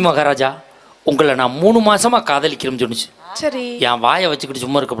எஸ்கியூஸ் மீ மகாராஜா, உங்களை நான் 3 மாசமா காதலிக்கிறேன்னு சொன்னிச்சு. சரி. என் வாயை வச்சுக்கிட்டு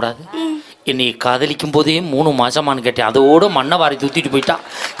சும்மா இருக்கக்கூடாது. என்னை காதலிக்கும் போதே 3 மாசமானு கேட்டேன். அதோட மண்ணை வாரி தூத்திட்டு போயிட்டா.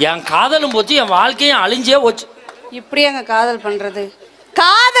 என் காதலும் போச்சு, என் வாழ்க்கையும் அழிஞ்சே போச்சு. இப்படியாங்க காதல் பண்றது?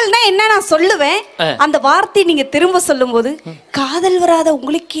 காதல்னா என்ன நான் சொல்லுவேன். அந்த வார்த்தையை நீங்க திரும்ப சொல்லும் போது காதல் வராத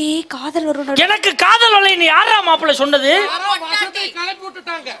உங்களுக்கே காதல் வரும். எனக்கு காதல் வரல. நீ யாரா மாப்பிள்ள சொன்னது?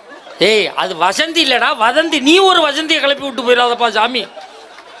 ஏய், அது வசந்தி இல்லடா, வதந்தி. நீ ஒரு வசந்தியை கிளப்பி விட்டு போயிடாதப்பா சாமி.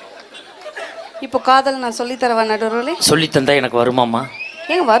 இப்போ காதல் நான் சொல்லி தரவா நடுவர்களே? சொல்லி தந்தா எனக்கு வருமாமா?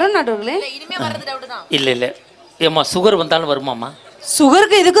 ஏங்க வரும் நடுவர்களே. இனிமே வரது டவுட் தான். இல்ல ஏம்மா சுகர் வந்தாலும் வருமாமா?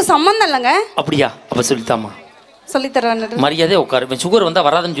 சுகருக்கு இதுக்கு சம்பந்தம் இல்லைங்க. அப்படியா? அப்ப சொல்லித்தாமா. சொல்லித்தரேன். மரியாதை உட்காரு. சுகர் வந்தா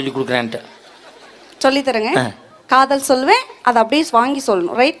வராதுன்னு சொல்லி கொடுக்குறேன்ட்டு சொல்லித்தரேங்க. காதல் சொல்லுவேன், அதை அப்படியே வாங்கி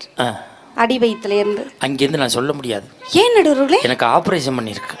சொல்லணும். ரைட்? அடி வயிற்றுல இருந்து அங்கேருந்து நான் சொல்ல முடியாது. ஏன் நடுவர்களே? எனக்கு ஆப்ரேஷன்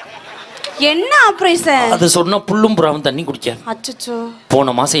பண்ணிருக்கு. என்ன ஆப்ரேஷன்? அது சொன்னா புல்லும் புறாவும் தண்ணி குடிக்காது. அச்சச்சோ.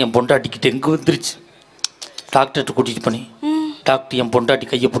 போன மாசம் என் பொண்டாட்டிக்கிட்ட எங்க வந்துருச்சு. டாக்டர்கிட்ட கூட்டிட்டு பண்ணி டாக்டர் என் பொண்டாட்டி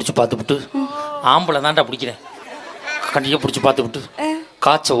கையை பிடிச்சி பார்த்துவிட்டு, ஆம்பளை தாண்டா பிடிக்கிறேன், கையை பிடிச்சி பார்த்துவிட்டு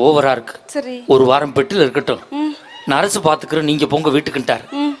காய்ச்சல் ஓவரா இருக்கு, ஒரு வாரம் பெட்டில் இருக்கட்டும், நரசு பார்த்துக்கிறேன், நீங்க போங்க வீட்டுக்குன்ட்டார்.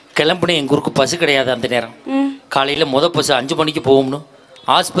 கிளம்புனே. எங்க ஊருக்கு பஸ் கிடையாது அந்த நேரம். காலையில பஸ் 5 மணிக்கு போகும்னு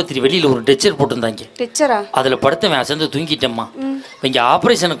ஆஸ்பத்திரி வெளியில ஒரு டெச்சர் போட்டிருந்தாங்க. அதுல படுத்தவன் அசந்து தூங்கிட்டேம்மா. இங்க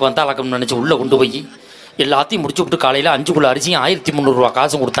ஆப்ரேஷனுக்கு வந்தாலக்கம்னு நினைச்சு உள்ள கொண்டு போய் எல்லாத்தையும் முடிச்சு விட்டு காலையில 5 கிலோ அரிசியும் 1300 ரூபா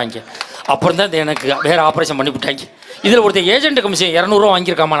காசும் கொடுத்தாங்க. அப்புறம் தான் எனக்கு வேற ஆப்ரேஷன் பண்ணி விட்டாங்க. இதில் ஒருத்தர் ஏஜென்ட் கமிஷன் 200 ரூபா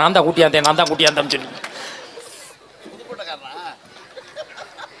வாங்கியிருக்காமா. நான் தான் கூட்டியாந்தேன்னு சொல்லி.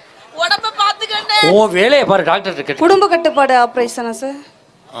 ஓ வேலையை பாரு டாக்டர். குடும்ப கட்டுப்பாடு ஆப்ரேஷனா சார்?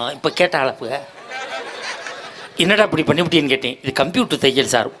 இப்போ கேட்ட அளப்பு என்னடா இப்படி பண்ணிவிட்டேன்னு கேட்டேன். இது கம்ப்யூட்டர்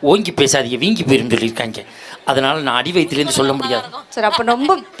தையல் சார், ஓங்கி பேசாதீங்க வீங்கி போயிருந்து சொல்லியிருக்காங்க. அதனால நான் அடி வயிற்றுலேருந்து சொல்ல முடியாது சார். அப்போ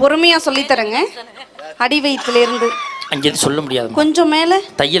ரொம்ப பொறுமையாக சொல்லித்தரேங்க. அடி வயிற்றுலேருந்து அங்கேருந்து சொல்ல முடியாது. கொஞ்சம் மேலே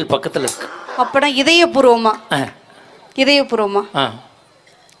தையல் பக்கத்தில் இருக்கு. அப்படா இதயபூர்வமா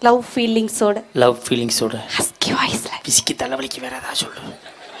லவ் ஃபீலிங்ஸோட ஹஸ்கி வாய்ஸ்ல பிஸ்கி தலைவலிக்கு வேற ஏதாவது சொல்லு.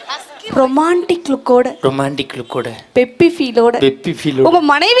 ரொமான்டிக் லுக்கோட பெப்பி ஃபீலோட உங்க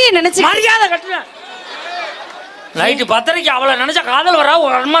மனைவியை நினைச்சு மரியாதை கட்டுறேன். நைட்டு 10:30 அவளை நினைச்சா காதல் வரா,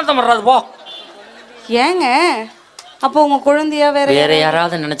 ஒரு அனுமானத்தம் வராது போ. ஏங்க அப்போ உங்க குழந்தையா வேற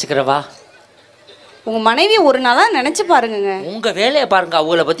யாராவது நினைச்சுக்கிறவா? உங்க மனைவி ஒரு நாளா நினைச்சு பாருங்க. உங்க வேலையை பாருங்க.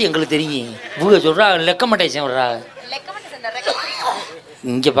 அவங்கள பத்தி எங்களுக்கு தெரியும். இவங்க சொல்றா லெக்கமெண்டேஷன் வர்றா.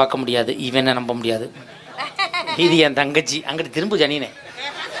 இங்க பார்க்க முடியாது, இவனை நம்ப முடியாது. இது என் தங்கச்சி. அங்கிட்டு திரும்ப ஜனினே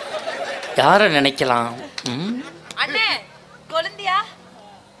யார நினைக்கலாம்?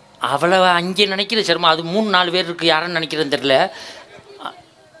 அவளை அங்கே நினைக்கிற சர்மா. அது 3-4 பேர் இருக்கு. யாரும் நினைக்கிறேன்னு தெரியல.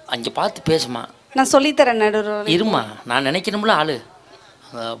 அங்கே பார்த்து பேசுமா. நான் சொல்லித்தரேன் நடுவர். இருமா, நான் நினைக்கணும்ல ஆளு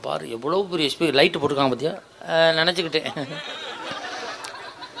பாரு. எவ்வளோ பெரிய ஸ்பீக்கர் லைட்டு போட்டுருக்காங்க பார்த்தியா? நினச்சிக்கிட்டேன்.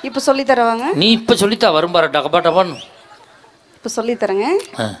 இப்போ சொல்லித்தரவாங்க. நீ இப்போ சொல்லித்தா வரும் பாரு. டப்பான்னு இப்போ சொல்லித்தரேங்க.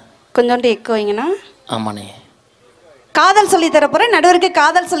 கொஞ்சோண்டு எக்கோ வைங்கண்ணா. ஆமாண்ணே. காதல் சொல்லித்தர போகிறேன் நடுவருக்கு.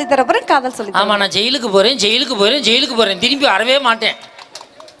 காதல் சொல்லித்தர போகிறேன். காதல் சொல்லி. ஆமாம், நான் ஜெயிலுக்கு போகிறேன் திரும்பி வரவே மாட்டேன்.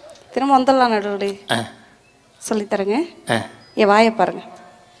 திரும்ப வந்துடலாம் நடுவரு. சொல்லித்தரேங்க. என் வாயை பாருங்க.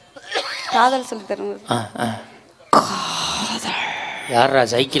 காதல் சொல்லித்தரங்க. யாரா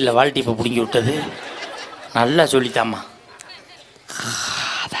சைக்கிளில் வாழ்ட்டி இப்போ பிடுங்கி விட்டது? நல்லா சொல்லித்தாம்மா.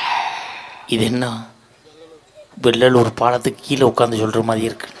 இது என்ன வெள்ளலூர் பாலத்துக்கு கீழே உட்காந்து சொல்கிற மாதிரி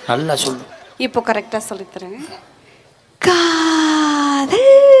இருக்கு. நல்லா சொல்லு. இப்போ கரெக்டாக சொல்லித்தரேங்க. காதல்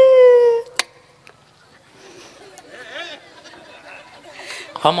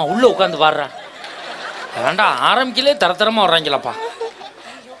ஆமாம், உள்ளே உட்காந்து பாடுறா. வேண்டா ஆரம்பிக்கலே தரத்தரமாக வர்றாங்களாப்பா.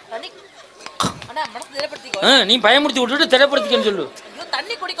 நீ பயமுறுத்தி விட்டுட்டு திரைப்படுத்திக்கன்னு சொல்லு.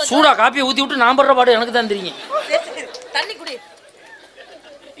 சூடா காப்பியை ஊற்றி விட்டு நான் படுற பாடு எனக்கு தான் தெரியும்.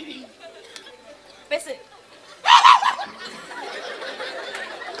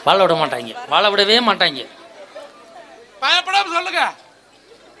 வாழ விட மாட்டாங்க, வாழ விடவே மாட்டாங்க. சொல்லுங்க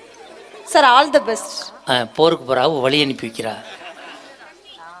சார். All the best. போருக்கு போறா வழி அனுப்பி வைக்கிறா.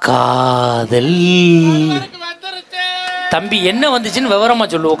 காதல் தம்பி என்ன வந்துச்சுன்னு விவரமா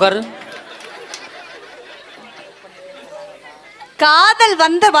சொல்லு. உட்காரு. காதல்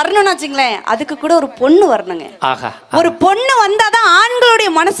வரணும்னு வச்சுங்களேன், அதுக்கு கூட ஒரு பொண்ணு வரணுங்க. ஒரு பொண்ணு வந்தாதான் ஆண்களுடைய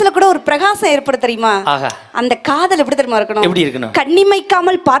மனசுல கூட ஒரு பிரகாசம் ஏற்படும் தெரியுமா? அந்த காதல் எப்படி தெரியுமா இருக்கணும்? எப்படி இருக்கணும்?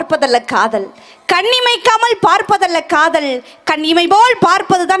 கண்ணிமைக்காமல் பார்ப்பதல்ல காதல், கண்ணிமைக்காமல் பார்ப்பதல்ல காதல், கண்ணிமை போல்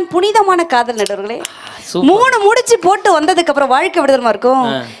பார்ப்பதுதான் புனிதமான காதல். நடுவர்களே, 3 முடிச்சு போட்டு வந்ததுக்கு அப்புறம் வாழ்க்கை எப்படி தெரியுமா இருக்கும்?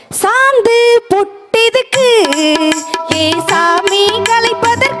 சாந்து பொட்டதுக்கு ஏ சாமி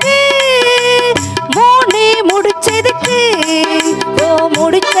கலைப்பதற்கு 3 முடிச்சதுக்கு ஓ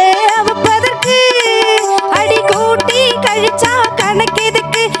முடிச்ச அவப்பதற்கு அடி கூட்டி கழிச்சா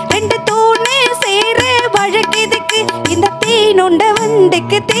கணக்கெதுக்கு 2 தூணு சேர வழக்கெதுக்கு இந்த தீனுண்ட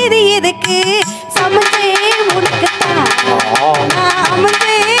வண்டுக்கு தெரியதுக்கு சமைச்சே உனக்குத்தான்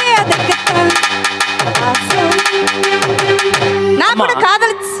அமைச்சே அதுக்குத்தான் நான் கூட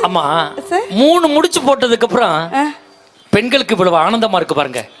காதல். ஆமா, 3 முடிச்சு போட்டதுக்கு அப்புறம் பெண்களுக்கு இவ்வளவு ஆனந்தமா இருக்கு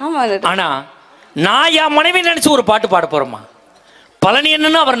பாருங்க. ஆனா நான் என் மனைவி நினைச்சு ஒரு பாட்டு பாட போறோமா. பழனி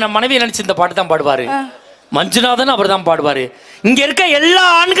என்னன்னு அவர் மனைவியை நினைச்சு இந்த பாட்டு தான் பாடுவாரு. மஞ்சுநாதன் அவர் தான் பாடுவாரு. இங்க இருக்க எல்லா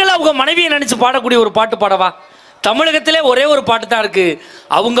ஆண்களும் அவங்க மனைவியை நினைச்சு பாடக்கூடிய ஒரு பாட்டு பாடவா? தமிழகத்திலே ஒரே ஒரு பாட்டு தான் இருக்கு.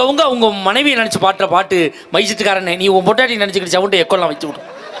 அவங்க மனைவியை நினைச்சு பாடுற பாட்டு. மைசிட்டுக்காரனே, நீ உன் பொட்டாட்டி நினைச்சுக்கிட்டு சவுண்டை எக்கோலாம் வச்சு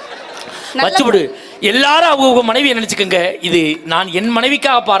விடு. எல்லாரும் அவங்க மனைவியை நினைச்சுக்கோங்க. இது நான் என்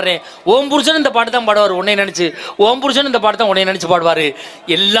மனைவிக்காக பாடுறேன். ஓம் புருஷன் இந்த பாட்டு தான் பாடுவார் உன்னை நினைச்சு. ஓம் புருஷன் இந்த பாட்டு தான் உன்னை நினைச்சு பாடுவாரு.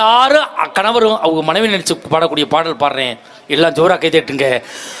 எல்லாரும் கணவரும் அவங்க மனைவி நினைச்சு பாடக்கூடிய பாடல் பாடுறேன். எல்லாம் ஜோரா கை தட்டுங்க.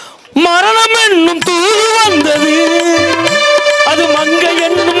 மரணம் என்னும் தூது வந்தது, அது மங்கை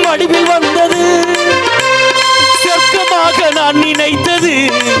என்னும் வடிவில் வந்தது. சொர்க்கமாக நான் நினைத்தது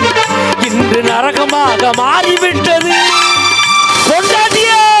இன்று நரகமாக மாறிவிட்டது.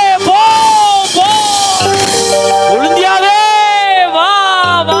 பொண்டாட்டியே போ போ, ஒழுந்தியாவே வா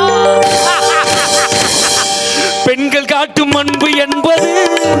வா. பெண்கள் காட்டும் அன்பு என்பது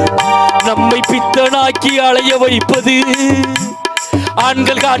நம்மை பித்தனாக்கி அலைய வைப்பது.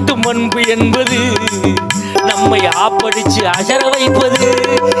 ஆண்கள் காட்டும் அன்பு என்பது நம்மை ஆப்படிச்சு அசர வைப்பது.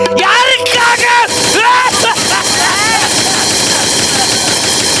 யாரு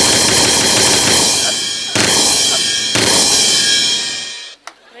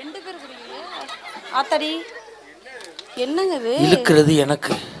இருக்கிறது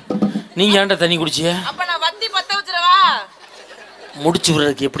எனக்கு. நீங்க ஏன்டா தண்ணி குடிச்சிய? அப்ப நான் வத்தி பத்த வச்சிரவா? முடிச்சு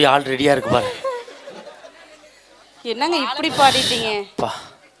விடுறதுக்கு எப்படி ஆள் ரெடியா இருக்கு பாரு. என்னங்க இப்படி பாடிட்டீங்க?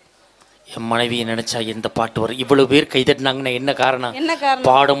 என் மனைவியை நினைச்சா எந்த பாட்டு வரும்? இவ்வளவு பேர் கைதட்டினாங்கன்னா என்ன காரணம்? என்ன காரணம்?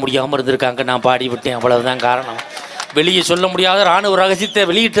 பாட முடியாம இருந்திருக்காங்க, நான் பாடி விட்டேன், அவ்வளவுதான் காரணம். வெளியே சொல்ல முடியாத ராணுவ ரகசியத்தை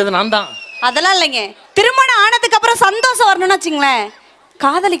வெளியிட்டது நான் தான். அதெல்லாம் இல்லைங்க. திருமணம் ஆனதுக்கு அப்புறம் சந்தோஷம் வரணும்னு வச்சுங்களேன்,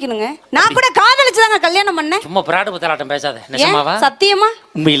 காதலிக்கணுங்க. நான் கூட காதலிச்சுதாங்க கல்யாணம் பண்ணேன். சும்மா பிராடு புத்தலாட்டம் பேசாத. நிஜமாவா? சத்தியமா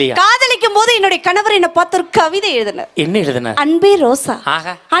உண்மையிலேயே. காதலிக்கும் போது என்னுடைய கணவர் என்ன பார்த்து ஒரு கவிதை எழுதினார். என்ன எழுதினார்? அன்பே ரோசா,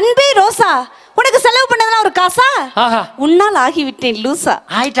 அன்பே ரோசா, உனக்கு செலவு பண்ணதெல்லாம் ஒரு காசா, உன்னால் ஆகிவிட்டேன் லூசா.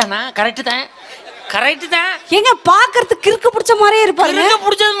 ஆயிட்டானா? கரெக்ட் தான், கரெக்ட் தான். எங்க பாக்குறதுக்கு கிறுக்கு பிடிச்ச மாதிரியே இருப்பாரு. கிறுக்கு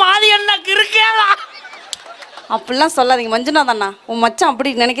பிடிச்சது மாதிரி என்ன கிறுக்கேடா? அப்படிலாம் சொல்லாதீங்க மஞ்சுநாத் அண்ணா. உன் மச்சான்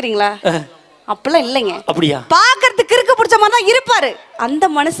அப்படி நினைக்கிறீங்களா? அப்படிலாம் இல்லைங்க. அப்படியா? பாக்குறதுக்கு கிறுக்கு பிடிச்ச மாதிரி தான் இருப்பாரு. அந்த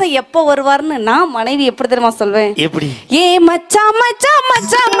மனுஷன் எப்போ வருவார்னு நான் மனைவி எப்படி தெரியுமா சொல்வேன்? எப்படி? ஏ மச்சா மச்சா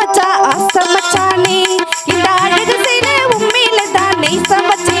மச்சா மச்சா ஆசை மச்சானே, இந்த அழகு செய்த உண்மையில தான் நெய்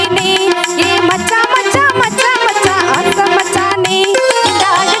சமைச்சேனே. ஏ மச்சா மச்சா மச்சா மச்சா ஆசை மச்சானே, இந்த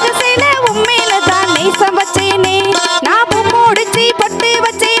அழகு செய்த உண்மையில தான் நெய் சமைச்சேனே. நான் முடிச்சு பொட்டு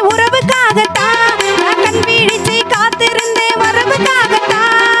வச்சே உறவுக்காகத்தான், நான் கண் விழிச்சு காத்திருந்தேன் வரவுக்காகத்தான்.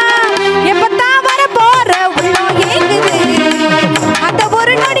 எப்பத்தான் வர போற உள்ளம் ஏங்குது, அந்த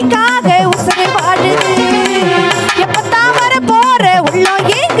ஒரு நொடிக்காக உசுறு வாழுது. எப்பத்தான் வர போற உள்ளம்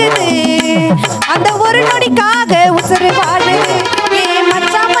ஏங்குது, அந்த ஒரு நொடிக்காக உசுறு வாழுது. ஏ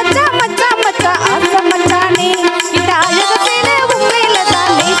மச்சா மச்சா மச்சா மச்சா ஆசை மச்சானே, இந்த அழகு செய்த உண்மையில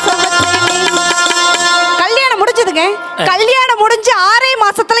தான் நெய் சமைச்சேனே. கல்யாணம் முடிஞ்சதுங்க. கல்யாணம் முடிஞ்சு 6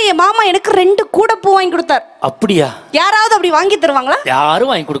 மாசத்துல என் மாமா எனக்கு 2 கூட பூ வாங்கி கொடுத்தார். அப்படியா? யாராவது அப்படி வாங்கி தருவாங்களா?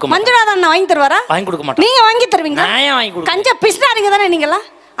 யாரும் வாங்கி கொடுக்க மாட்டாங்க. மஞ்சுநாத் அண்ணா வாங்கி தருவாரா? வாங்கி கொடுக்க மாட்டாங்க. நீங்க வாங்கி தருவீங்க? நான் வாங்கி கொடுக்க. கஞ்ச பிஸ்னாரிங்க தானே நீங்களா?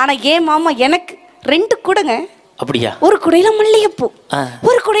 ஆனா ஏன் மாமா எனக்கு 2 கூடங்க. அப்படியா? ஒரு குடையில மல்லிகைப்பூ,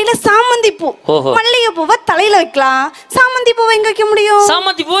 ஒரு குடையில சாமந்தி பூ. மல்லிகைப்பூவை தலையில வைக்கலாம், சாமந்தி பூவை எங்க வைக்க முடியும்?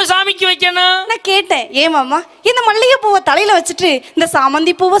 சாமந்தி பூவை சாமிக்கு வைக்கணும். நான் கேட்டேன், ஏன் மாமா இந்த மல்லிகைப்பூவை தலையில வச்சுட்டு இந்த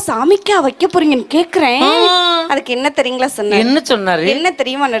சாமந்தி பூவை சாமிக்கா வைக்க போறீங்கன்னு கேக்குறேன். அதுக்கு என்ன தெரியுங்களா சொன்னாரு? என்ன சொன்னாரு? என்ன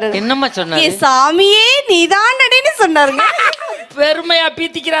தெரியுமா நடு? என்னம்மா சொன்னாரு? ஏ சாமியே நீதான் நடின்னு சொன்னாருங்க. பெருமையா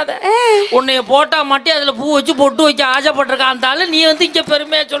பீத்திக்கிறாத. உன்னைய போட்டா மட்டும் அதுல பூ வச்சு பொட்டு வைக்க ஆசைப்பட்டிருக்கான் அந்த ஆளு, நீ வந்து இங்க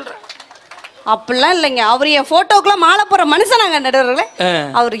பெருமையா சொல்ற. அப்படிலாம் இல்லைங்க. அவர் என் போட்டோக்குலாம் மாலை போற மனுஷனாங்க நடுவர்களே.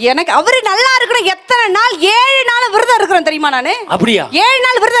 அவர் எனக்கு அவரு நல்லா இருக்கணும். எத்தனை நாள்? 7 நாள் விரதம் இருக்கிறேன் தெரியுமா நானு? அப்படியா? 7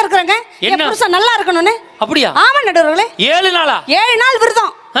 நாள் விரதம் இருக்கிறேங்க. என் புருஷன் நல்லா இருக்கணும்னு. அப்படியா? ஆமா நடுவர்களே. 7 நாளா? 7 நாள்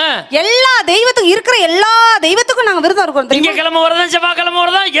விரதம். எல்லா தெய்வத்துக்கும் இருக்கிற எல்லா தெய்வத்துக்கும் நாங்க விரதம் இருக்கிறோம் தெரியுமா? திங்கக்கிழமை விரதம், செவ்வாய்க்கிழமை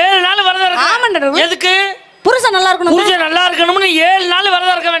விரதம், 7 நாள் விரதம் இருக்கு. ஆமா நடுவர்களே. எதுக்கு? புருஷன் நல்லா இருக்கணும். புருஷன் நல்லா இருக்கணும்னு 7 நாள்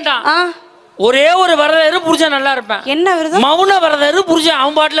விரதம் இருக்க வேண்டாம். ஒரே ஒரு விரதம் இரு, புருஷன் நல்லா இருப்பேன். என்ன விரதம்? மௌன விரதம் இரு, புருஷன்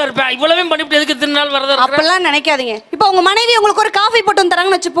அவன் பாட்டுல இருப்பேன். இவ்வளவே பண்ணிட்டு எதுக்கு இத்தனை நாள் விரதம் இருக்க? அப்பெல்லாம் நினைக்காதீங்க. இப்போ உங்க மனைவி உங்களுக்கு ஒரு காஃபி போட்டு வந்து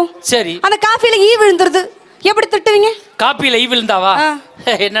தராங்கன்னு வச்சுப்போம். சரி. அந்த காஃபில ஈ விழுந்துருது, எப்படி திட்டுவீங்க? காப்பியில ஈ விழுந்தாவா?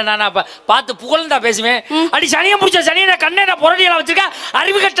 என்ன நான் பார்த்து புகழ்ந்தா பேசுவேன். அடி சனியை முடிச்ச சனியை கண்ணேட புரடியெல்லாம் வச்சிருக்க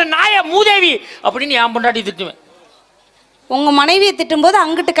அறிவு கட்ட நாய மூதேவி அப்படின்னு என் பொண்டாட்டி திட்டுவேன். உங்க மனைவியை திட்டும் போது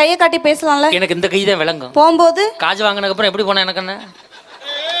அங்கிட்டு கையை காட்டி பேசலாம்ல? எனக்கு இந்த கை தான் விளங்கும். போகும்போது காசு வாங்கினதுக்கு அப்புறம் எப்படி போனா எனக்கு என்ன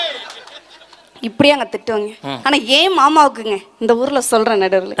இப்படியே அங்க திட்டுவாங்க. ஆனா ஏன் மாமாவுக்குங்க இந்த ஊர்ல சொல்றேன்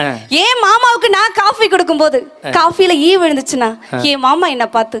நடுவுல, ஏன் மாமாவுக்கு நான் காஃபி கொடுக்கும் போது காஃபில ஈ விழுந்துச்சுன்னா என் மாமா என்ன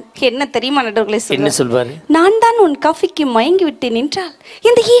பார்த்து என்ன தெரியுமா நடுவுல என்ன சொல்வாரு? நான் தான் உன் காஃபிக்கு மயங்கி விட்டேன் என்றால்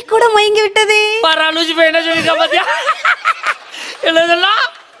இந்த ஈ கூட மயங்கி விட்டதே.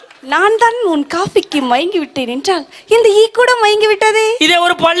 நான் தான் உன் காஃபிக்கு மயங்கி விட்டேன் என்றால் இந்த ஈ கூட மயங்கி விட்டதே. இதே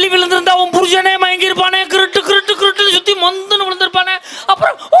ஒரு பள்ளி விழுந்திருந்தா உன் புருஷனே மயங்கி இருப்பானே, கிருட்டு கிருட்டு கிருட்டு சுத்தி மொந்துன்னு விழுந்திருப்பானே.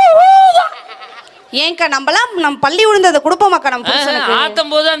 அப்புறம் ஏன்க்கா நம்மளாம் நம்ம பள்ளி விழுந்ததை கொடுப்போமாக்கா நம்ம புருஷனுக்கு? ஆத்தும்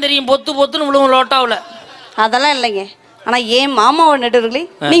போது தான் தெரியும், பொத்து பொத்துன்னு விழுவும் லோட்டாவில். அதெல்லாம் இல்லைங்க. ஆனா ஏன் மாமாவை நடுவர்களே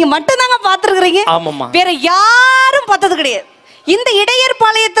நீங்க மட்டும் தாங்க பாத்துருக்கீங்க, வேற யாரும் பார்த்தது கிடையாது. இந்த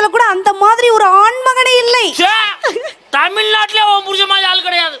இடையர்பாளையத்துல கூட அந்த மாதிரி ஒரு ஆண்மகனே இல்லை. தமிழ்நாட்டுல புருஷ மாதிரி ஆள்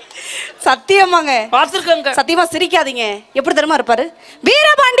கிடையாது. சத்தியமாங்க பாத்துருக்கங்க. சத்தியமா சிரிக்காதீங்க. எப்படி தெரியுமா இருப்பாரு?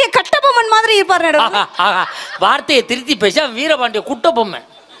 வீரபாண்டிய கட்டபொம்மன் மாதிரி இருப்பாரு. வார்த்தையை திருத்தி பேச வீரபாண்டிய குட்டபொம்மன்.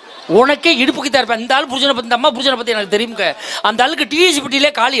 உனக்கே இடுப்புக்கு தான் இருப்பேன். இந்த ஆள் புருஷனை பத்தி, இந்த அம்மா புருஷனை பத்தி எனக்கு தெரியுங்க. அந்த ஆளுக்கு டிவிஎஸ் பெட்டியிலே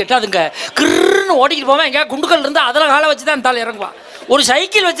காலி எட்டாதுங்க. கிருன்னு ஓடிக்கிட்டு போவேன். எங்க குண்டுக்கல் இருந்து அதில் காலை வச்சு தான் அந்த ஆள் இறங்குவான். ஒரு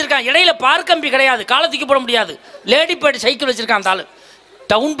சைக்கிள் வச்சிருக்கான், இடையில பார்க்கம்பி கிடையாது, காலை தூக்கி போட முடியாது. லேடி பேட் சைக்கிள் வச்சிருக்கான் அந்த ஆள்.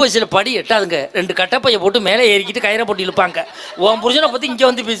 டவுன் பஸ்ஸில் படி எட்டாதுங்க. 2 கட்டப்பையை போட்டு மேலே ஏறிக்கிட்டு கயிறை போட்டு இழுப்பாங்க. உன் புருஷனை பத்தி இங்கே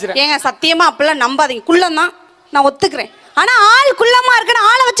வந்து பேசுறேன். ஏங்க சத்தியமா அப்பெல்லாம் நம்பாதீங்க. குள்ளம் தான், நான் ஒத்துக்கிறேன். ஆனா ஆள் குள்ளமா இருக்குன்னு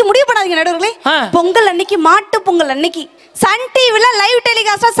ஆளை வச்சு முடிவு பண்ணாதீங்க நடுவர்களே. பொங்கல் அன்னைக்கு, மாட்டு பொங்கல் அன்னைக்கு சன் டிவில லைவ்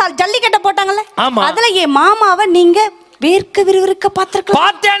டெலிகாஸ்டா ஜல்லிக்கட்டை போட்டாங்கல்ல, அதுல என் மாமாவை நீங்க வேர்க்க விறுவிறுக்க பார்த்திருக்கலாம்.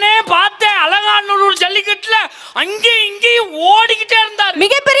 பார்த்தேன். அலங்காநல்லூர் ஜல்லிக்கட்டுல அங்கேயும் இங்கேயும் ஓடிக்கிட்டே இருந்தார்.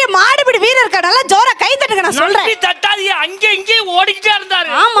 மிகப்பெரிய மாடுபிடி வீரர் நல்லா ஜோரா கை தட்டுங்க. நான் சொல்றேன் தட்டாதீங்க. அங்கேயும் இங்கேயும் ஓடிக்கிட்டே இருந்தாரு.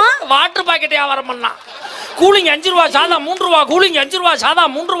 ஆமா, வாட்டர் பாக்கெட் வியாபாரம் பண்ணா. கூலிங் 5 ரூபா சாதா 3 ரூபா, கூலிங் 5 ரூபா சாதா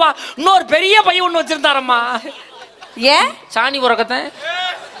 3 ரூபா. இன்னொரு பெரிய பையன் ஒண்ணு வச்சிருந்தாரம்மா. ஏன் சாணி உறக்கத்தை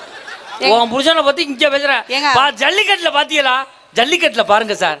உன் புருஷனை பத்தி இங்க பேசுற. ஜல்லிக்கட்டுல பாத்தீங்களா? ஜல்லிக்கட்டுல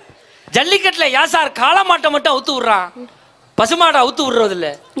பாருங்க சார், ஜல்லிக்கட்டுல ஏன் சார் காளமாட்டை மட்டும் அவுத்து விடுறான், பசுமாடை அவுத்து விடுறது இல்ல?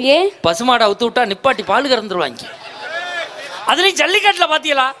 ஏன் பசுமாடை அவுத்து விட்டா நிப்பாட்டி பால் கறந்துருவாங்க. அதுலயும் ஜல்லிக்கட்டுல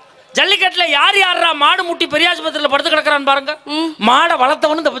பாத்தீங்களா? ஜல்லிக்கட்டுல யாரா மாடு முட்டி பெரியாஸ்பத்திரியில படுத்து கிடக்குறான்னு பாருங்க. மாடை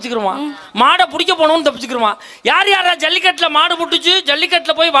வளர்த்தவனும் தப்பிச்சுக்கிருவான், மாடை பிடிக்க போனவனும் தப்பிச்சுக்கிருவான். யாரா ஜல்லிக்கட்டுல மாடு முட்டுச்சு,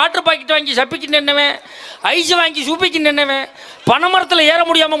 ஜல்லிக்கட்டுல போய் வாட்டர் பாக்கெட் வாங்கி சப்பிக்கு நின்னவன், ஐஸ் வாங்கி சூப்பிக்கு நின்னவன், பனைமரத்துல ஏற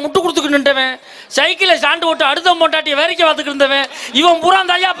முடியாம முட்டு கொடுத்துக்கு நின்றவன், சைக்கிளை ஸ்டாண்டு போட்டு அடுத்த மொட்டாட்டியை வேலைக்கு பார்த்துக்கு இருந்தவன், இவன் பூரா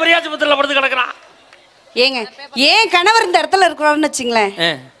தாயா பெரியாஸ்பத்திரியில படுத்து கிடக்குறான். ஏங்க ஏன் கணவர் இந்த இடத்துல இருக்கிறாருன்னு வச்சுங்களேன்,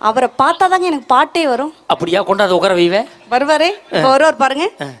 அவரை பார்த்தாதாங்க எனக்கு பாட்டே வரும். அப்படியா? கொண்டாந்து உட்கார வைவே. வருவாரே, வருவார் பாருங்க,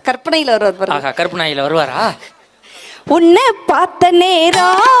 கற்பனையில வருவார் பாருங்க. கற்பனையில வருவாரா? உன்னை பார்த்த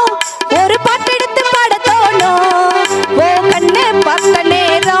நேரம் ஒரு பாட்டு எடுத்து பாட தோணும், ஓ கண்ணை பார்த்த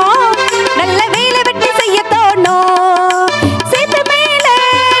நேரம் நல்ல வேலை வெட்டி செய்ய தோணும், சேத்து மேல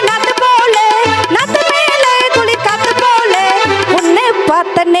நாத்து போல, நாத்து மேல குளிர் காத்து போல, உன்னை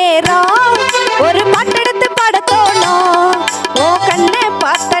பார்த்த நேரம் ஒரு பாட்டு எடுத்து பாட தோணும், ஓ கண்ணை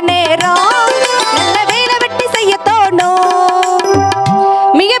பார்த்த நேரம் நல்ல வேலை வெட்டி செய்ய தோணும்.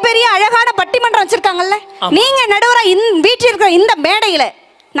 மிகப்பெரிய அழகான பட்டிமன்றம் வச்சிருக்காங்கல்ல, நீங்க நடுவரா வீட்டில் இருக்கிற இந்த மேடையில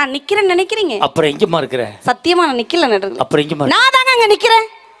நான் நிக்கிறேன்னு நினைக்கிறீங்க? அப்புறம் எங்கம்மா இருக்கிற? சத்தியமா நான் நிக்கல நடுவர். அப்புறம் எங்கம்மா? நான் தாங்க அங்க நிக்கிறேன்.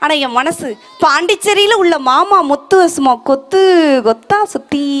 ஆனா என் மனசு பாண்டிச்சேரியில உள்ள மாமா முத்து சும்மா கொத்து கொத்தா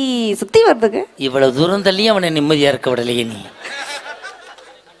சுத்தி சுத்தி வருதுங்க. இவ்வளவு தூரம் தள்ளி அவனை நிம்மதியா இருக்க விடலையே நீ.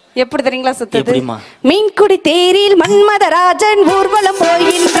 எப்படி தெரியுங்களா சுத்தது? மீன்குடி தேரில் மன்மதராஜன் ஊர்வலம்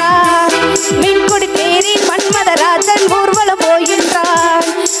போகின்றார், மீன்குடி தேரில் மன்மதராஜன் ஊர்வலம் போகின்றார்,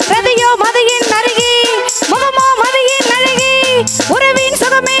 ரதியோ மதையின் அருகே முகமோ மதையின் அழகே, உறவின்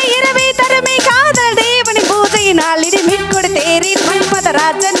சுகமே இரவே தருமே காதல் தேவனின் பூஜையினால் இடி மீன்குடி தேரில்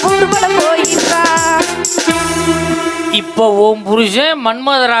மன்மதராஜன் ஊர்வலம் போகின்றார். இப்போ ஓம் புருஷன்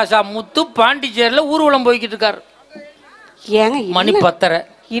மன்மதராஜா முத்து பாண்டிச்சேரியில ஊர்வலம் போய்கிட்டு இருக்காரு. ஏங்க மணி 10:30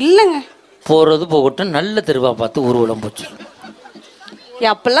 இல்லங்க, போறது போகட்டும், நல்ல தெருவா பார்த்து ஊர்வலம் போச்சு.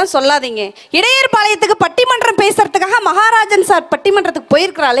 அப்பெல்லாம் சொல்லாதீங்க. இடையர்பாளையத்துக்கு பட்டிமன்றம் பேசுறதுக்காக மகாராஜன் சார் பட்டிமன்றத்துக்கு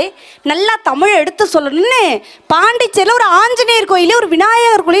போயிருக்கிறாளே, நல்லா தமிழ் எடுத்து சொல்லணும்னு பாண்டிச்சேரியில் ஒரு ஆஞ்சநேயர் கோயிலே ஒரு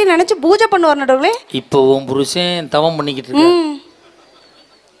விநாயகர் கோயிலையும் நினைச்சு பூஜை பண்ணுவார் நடுவுல. இப்போ உன் புருஷன் தவம் பண்ணிக்கிட்டு இருக்க,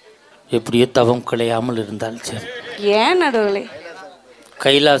 எப்படியோ தவம் கலையாமல் இருந்தால் சரி. ஏன் நடுவுல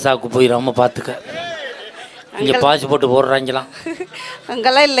கைலாசாக்கு போயிடாம பார்த்துக்க. இங்கே பாசி போட்டு போடுறாங்களாம்.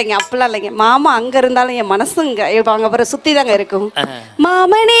 அங்கெல்லாம் இல்லைங்க, அப்பெல்லாம் இல்லைங்க மாமா. அங்க இருந்தாலும் என் மனசுங்க அங்க வர சுத்தி தாங்க இருக்கும்.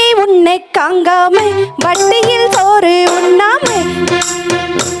 மாமனே உன்னை காங்காம வட்டியில் சோறு உண்ணாம,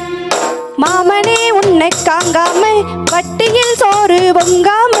 மாமனே உன்னை காங்காம வட்டியில் சோறு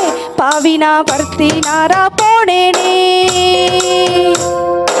பொங்காம, பாவினா பருத்தி நாரா போனேனே,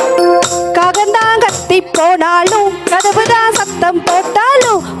 காகந்தான் கத்தி போனாலும் கதவுதான் சத்தம்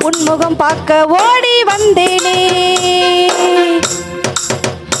போட்டாலும் உன்முகம் பார்க்க ஓடி வந்தேனே,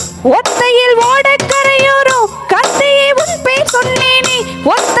 ஒத்தையில் ஓட கரையோரும் கத்தியே உன் பேர் சொன்னேனே,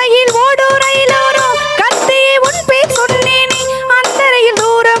 ஒத்தையில் ஓடும் ரயிலோரும் கத்தியே உன் பேர் சொன்னேனே, அந்தரையில்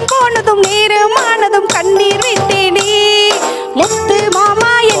தூரம் போனதும் நேரமானதும் கண்ணீர் விட்டேனே, முத்து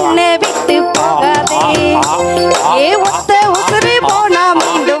மாமா என்ன விட்டு போகாதே, ஏ ஒத்த உசுறு போனா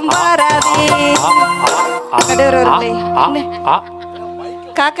மீண்டும் வராதே.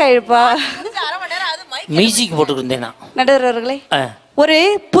 காக்கா எழுப்பா மியூசிக் போட்டுருந்தேன் நடுவர்களே. ஒரு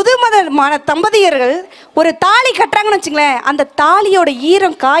புது மதமான தம்பதியர்கள் ஒரு தாலி கட்டுறாங்கன்னு வச்சுங்களேன், அந்த தாலியோட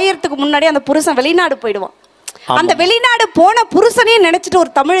ஈரம் காயறதுக்கு முன்னாடி அந்த புருஷன் வெளிநாடு போயிடுவான். அந்த வெளிநாடு போன புருஷனே நினைச்சிட்டு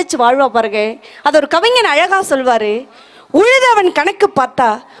ஒரு தமிழச்சு வாழ்வா பாருங்க. அது ஒரு கவிஞன் அழகா சொல்வாரு, உழுதவன் கணக்கு பார்த்தா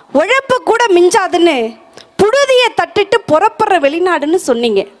உழைப்பு கூட மிஞ்சாதுன்னு புழுதியை தட்டிட்டு புறப்படுற வெளிநாடுன்னு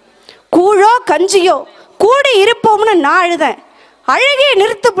சொன்னீங்க, கூழோ கஞ்சியோ கூடி இருப்போம்னு நான் அழுதேன், அழகிய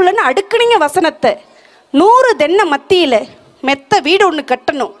நிறுத்து புள்ளன்னு அடுக்குனீங்க வசனத்தை, 100 தென்னை மத்தியில மெத்த வீடு ஒன்று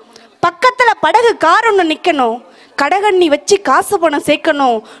கட்டணும், பக்கத்தில் படகு கார் ஒன்று நிற்கணும், கடகண்ணி வச்சு காசு பணம்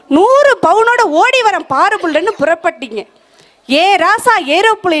சேர்க்கணும், 100 பவுனோட ஓடி வரேன் பாரு புள்ளன்னு புறப்பட்டீங்க. ஏ ராசா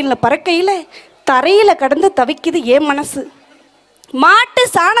ஏரோப்ளேனில் பறக்கையில் தரையில் கடந்து தவிக்குது ஏன் மனசு, மாட்டு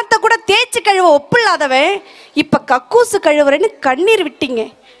சாணத்தை கூட தேய்ச்சி கழுவ ஒப்பில்லாதவன் இப்போ கக்கூசு கழுவுறேன்னு கண்ணீர் விட்டீங்க.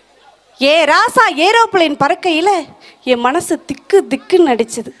 ஏ ராசா ஏரோப்ளேன் பறக்கையில் என் மனசு திக்கு திக்குன்னு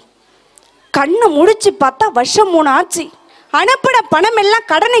அடிச்சுது, கண்ணை முடிச்சு பார்த்தா வருஷம் 3 ஆச்சு, அனுப்பின பணம் எல்லாம்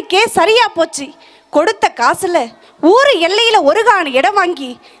கடனுக்கே சரியா போச்சு, கொடுத்த காசுல ஊரு எல்லையில ஒரு காண இடம் வாங்கி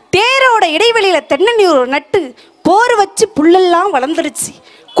தேரோட இடைவெளியில தென்னநீர் நட்டு போர் வச்சு புல்லெல்லாம் வளர்ந்துருச்சு.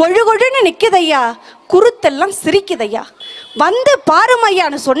 கொழு கொழுன்னு நிக்குதையா, குருத்தெல்லாம் சிரிக்குதையா. வந்து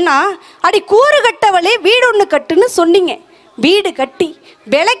பாருமையான்னு சொன்னா, அடி கூறு கட்டவளே வீடு ஒன்று கட்டுன்னு சொன்னீங்க. வீடு கட்டி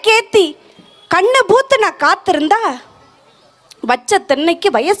விளக்கேத்தி கண்ணை பூத்து நான் காத்திருந்தா வச்ச தென்னைக்கு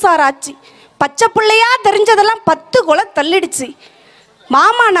வயசாராச்சு. பச்சை பிள்ளையா தெரிஞ்சதெல்லாம் 10 கொலை தள்ளிடுச்சு.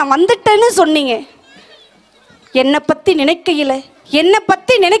 மாமா நான் வந்துட்டேன்னு சொன்னீங்க. என்னை பற்றி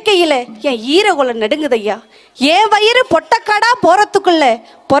நினைக்கையில் என் ஈரகுலை நடுங்குதையா. என் வயிறு பொட்டக்காடா போகிறதுக்குள்ள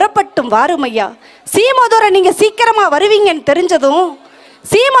புறப்பட்டும் வாருமையா. சீமதோரை நீங்கள் சீக்கிரமாக வருவீங்கன்னு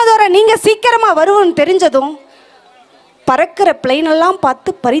தெரிஞ்சதும் பறக்கிற பிளைனெல்லாம் பார்த்து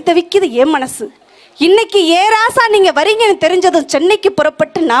பரிதவிக்குது என் மனசு. இன்னைக்கு ஏராசா நீங்கள் வரீங்கன்னு தெரிஞ்சதும் சென்னைக்கு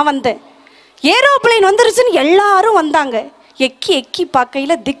புறப்பட்டு நான் வந்தேன். ஏரோப்ளைன் வந்துருச்சுன்னு எல்லாரும் வந்தாங்க. எக்கி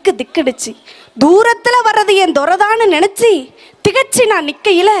பார்க்கையில் திக்குடுச்சு. தூரத்தில் வர்றது என் துரதான்னு நினச்சி திகச்சு நான்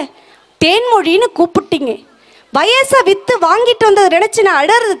நிற்கையில் தேன்மொழின்னு கூப்பிட்டீங்க. வயசை விற்று வாங்கிட்டு வந்தது நினச்சி நான்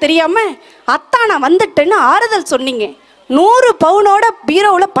அழறது தெரியாமல் அத்தா நான் வந்துட்டேன்னு ஆறுதல் சொன்னீங்க. 100 பவுனோட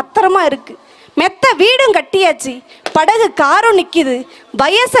பீரோவில் பத்திரமா இருக்குது. மெத்த வீடும் கட்டியாச்சு, படகு காரும் நிற்கிது.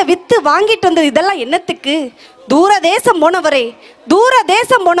 வயசை விற்று வாங்கிட்டு வந்தது இதெல்லாம் என்னத்துக்கு? தூர தேசம்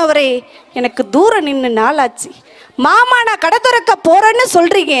போனவரே எனக்கு தூரம் நின்று நாளாச்சு. மாமா நான் கடை திறக்க போறேன்னு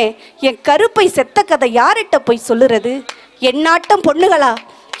சொல்றீங்க. என் கருப்பை செத்த கதை யார்கிட்ட போய் சொல்லுறது? என்னாட்டம்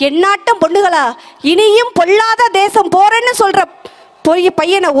பொண்ணுகளா இனியும் பொல்லாத தேசம் போறேன்னு சொல்ற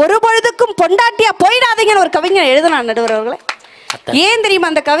பையனை ஒரு பொழுதுக்கும் பொண்டாட்டியா போயிடாதீங்கன்னு ஒரு கவிஞர் எழுதினான் நடுவர் அவர்களே. ஏன் தெரியுமா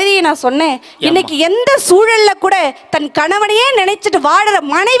அந்த கவிதையை நான் சொன்னேன்? இன்னைக்கு எந்த சூழல்ல கூட தன் கணவனையே நினைச்சிட்டு வாழற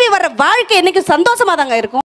மனைவி வர வாழ்க்கை இன்னைக்கு சந்தோஷமா தாங்க இருக்கும்.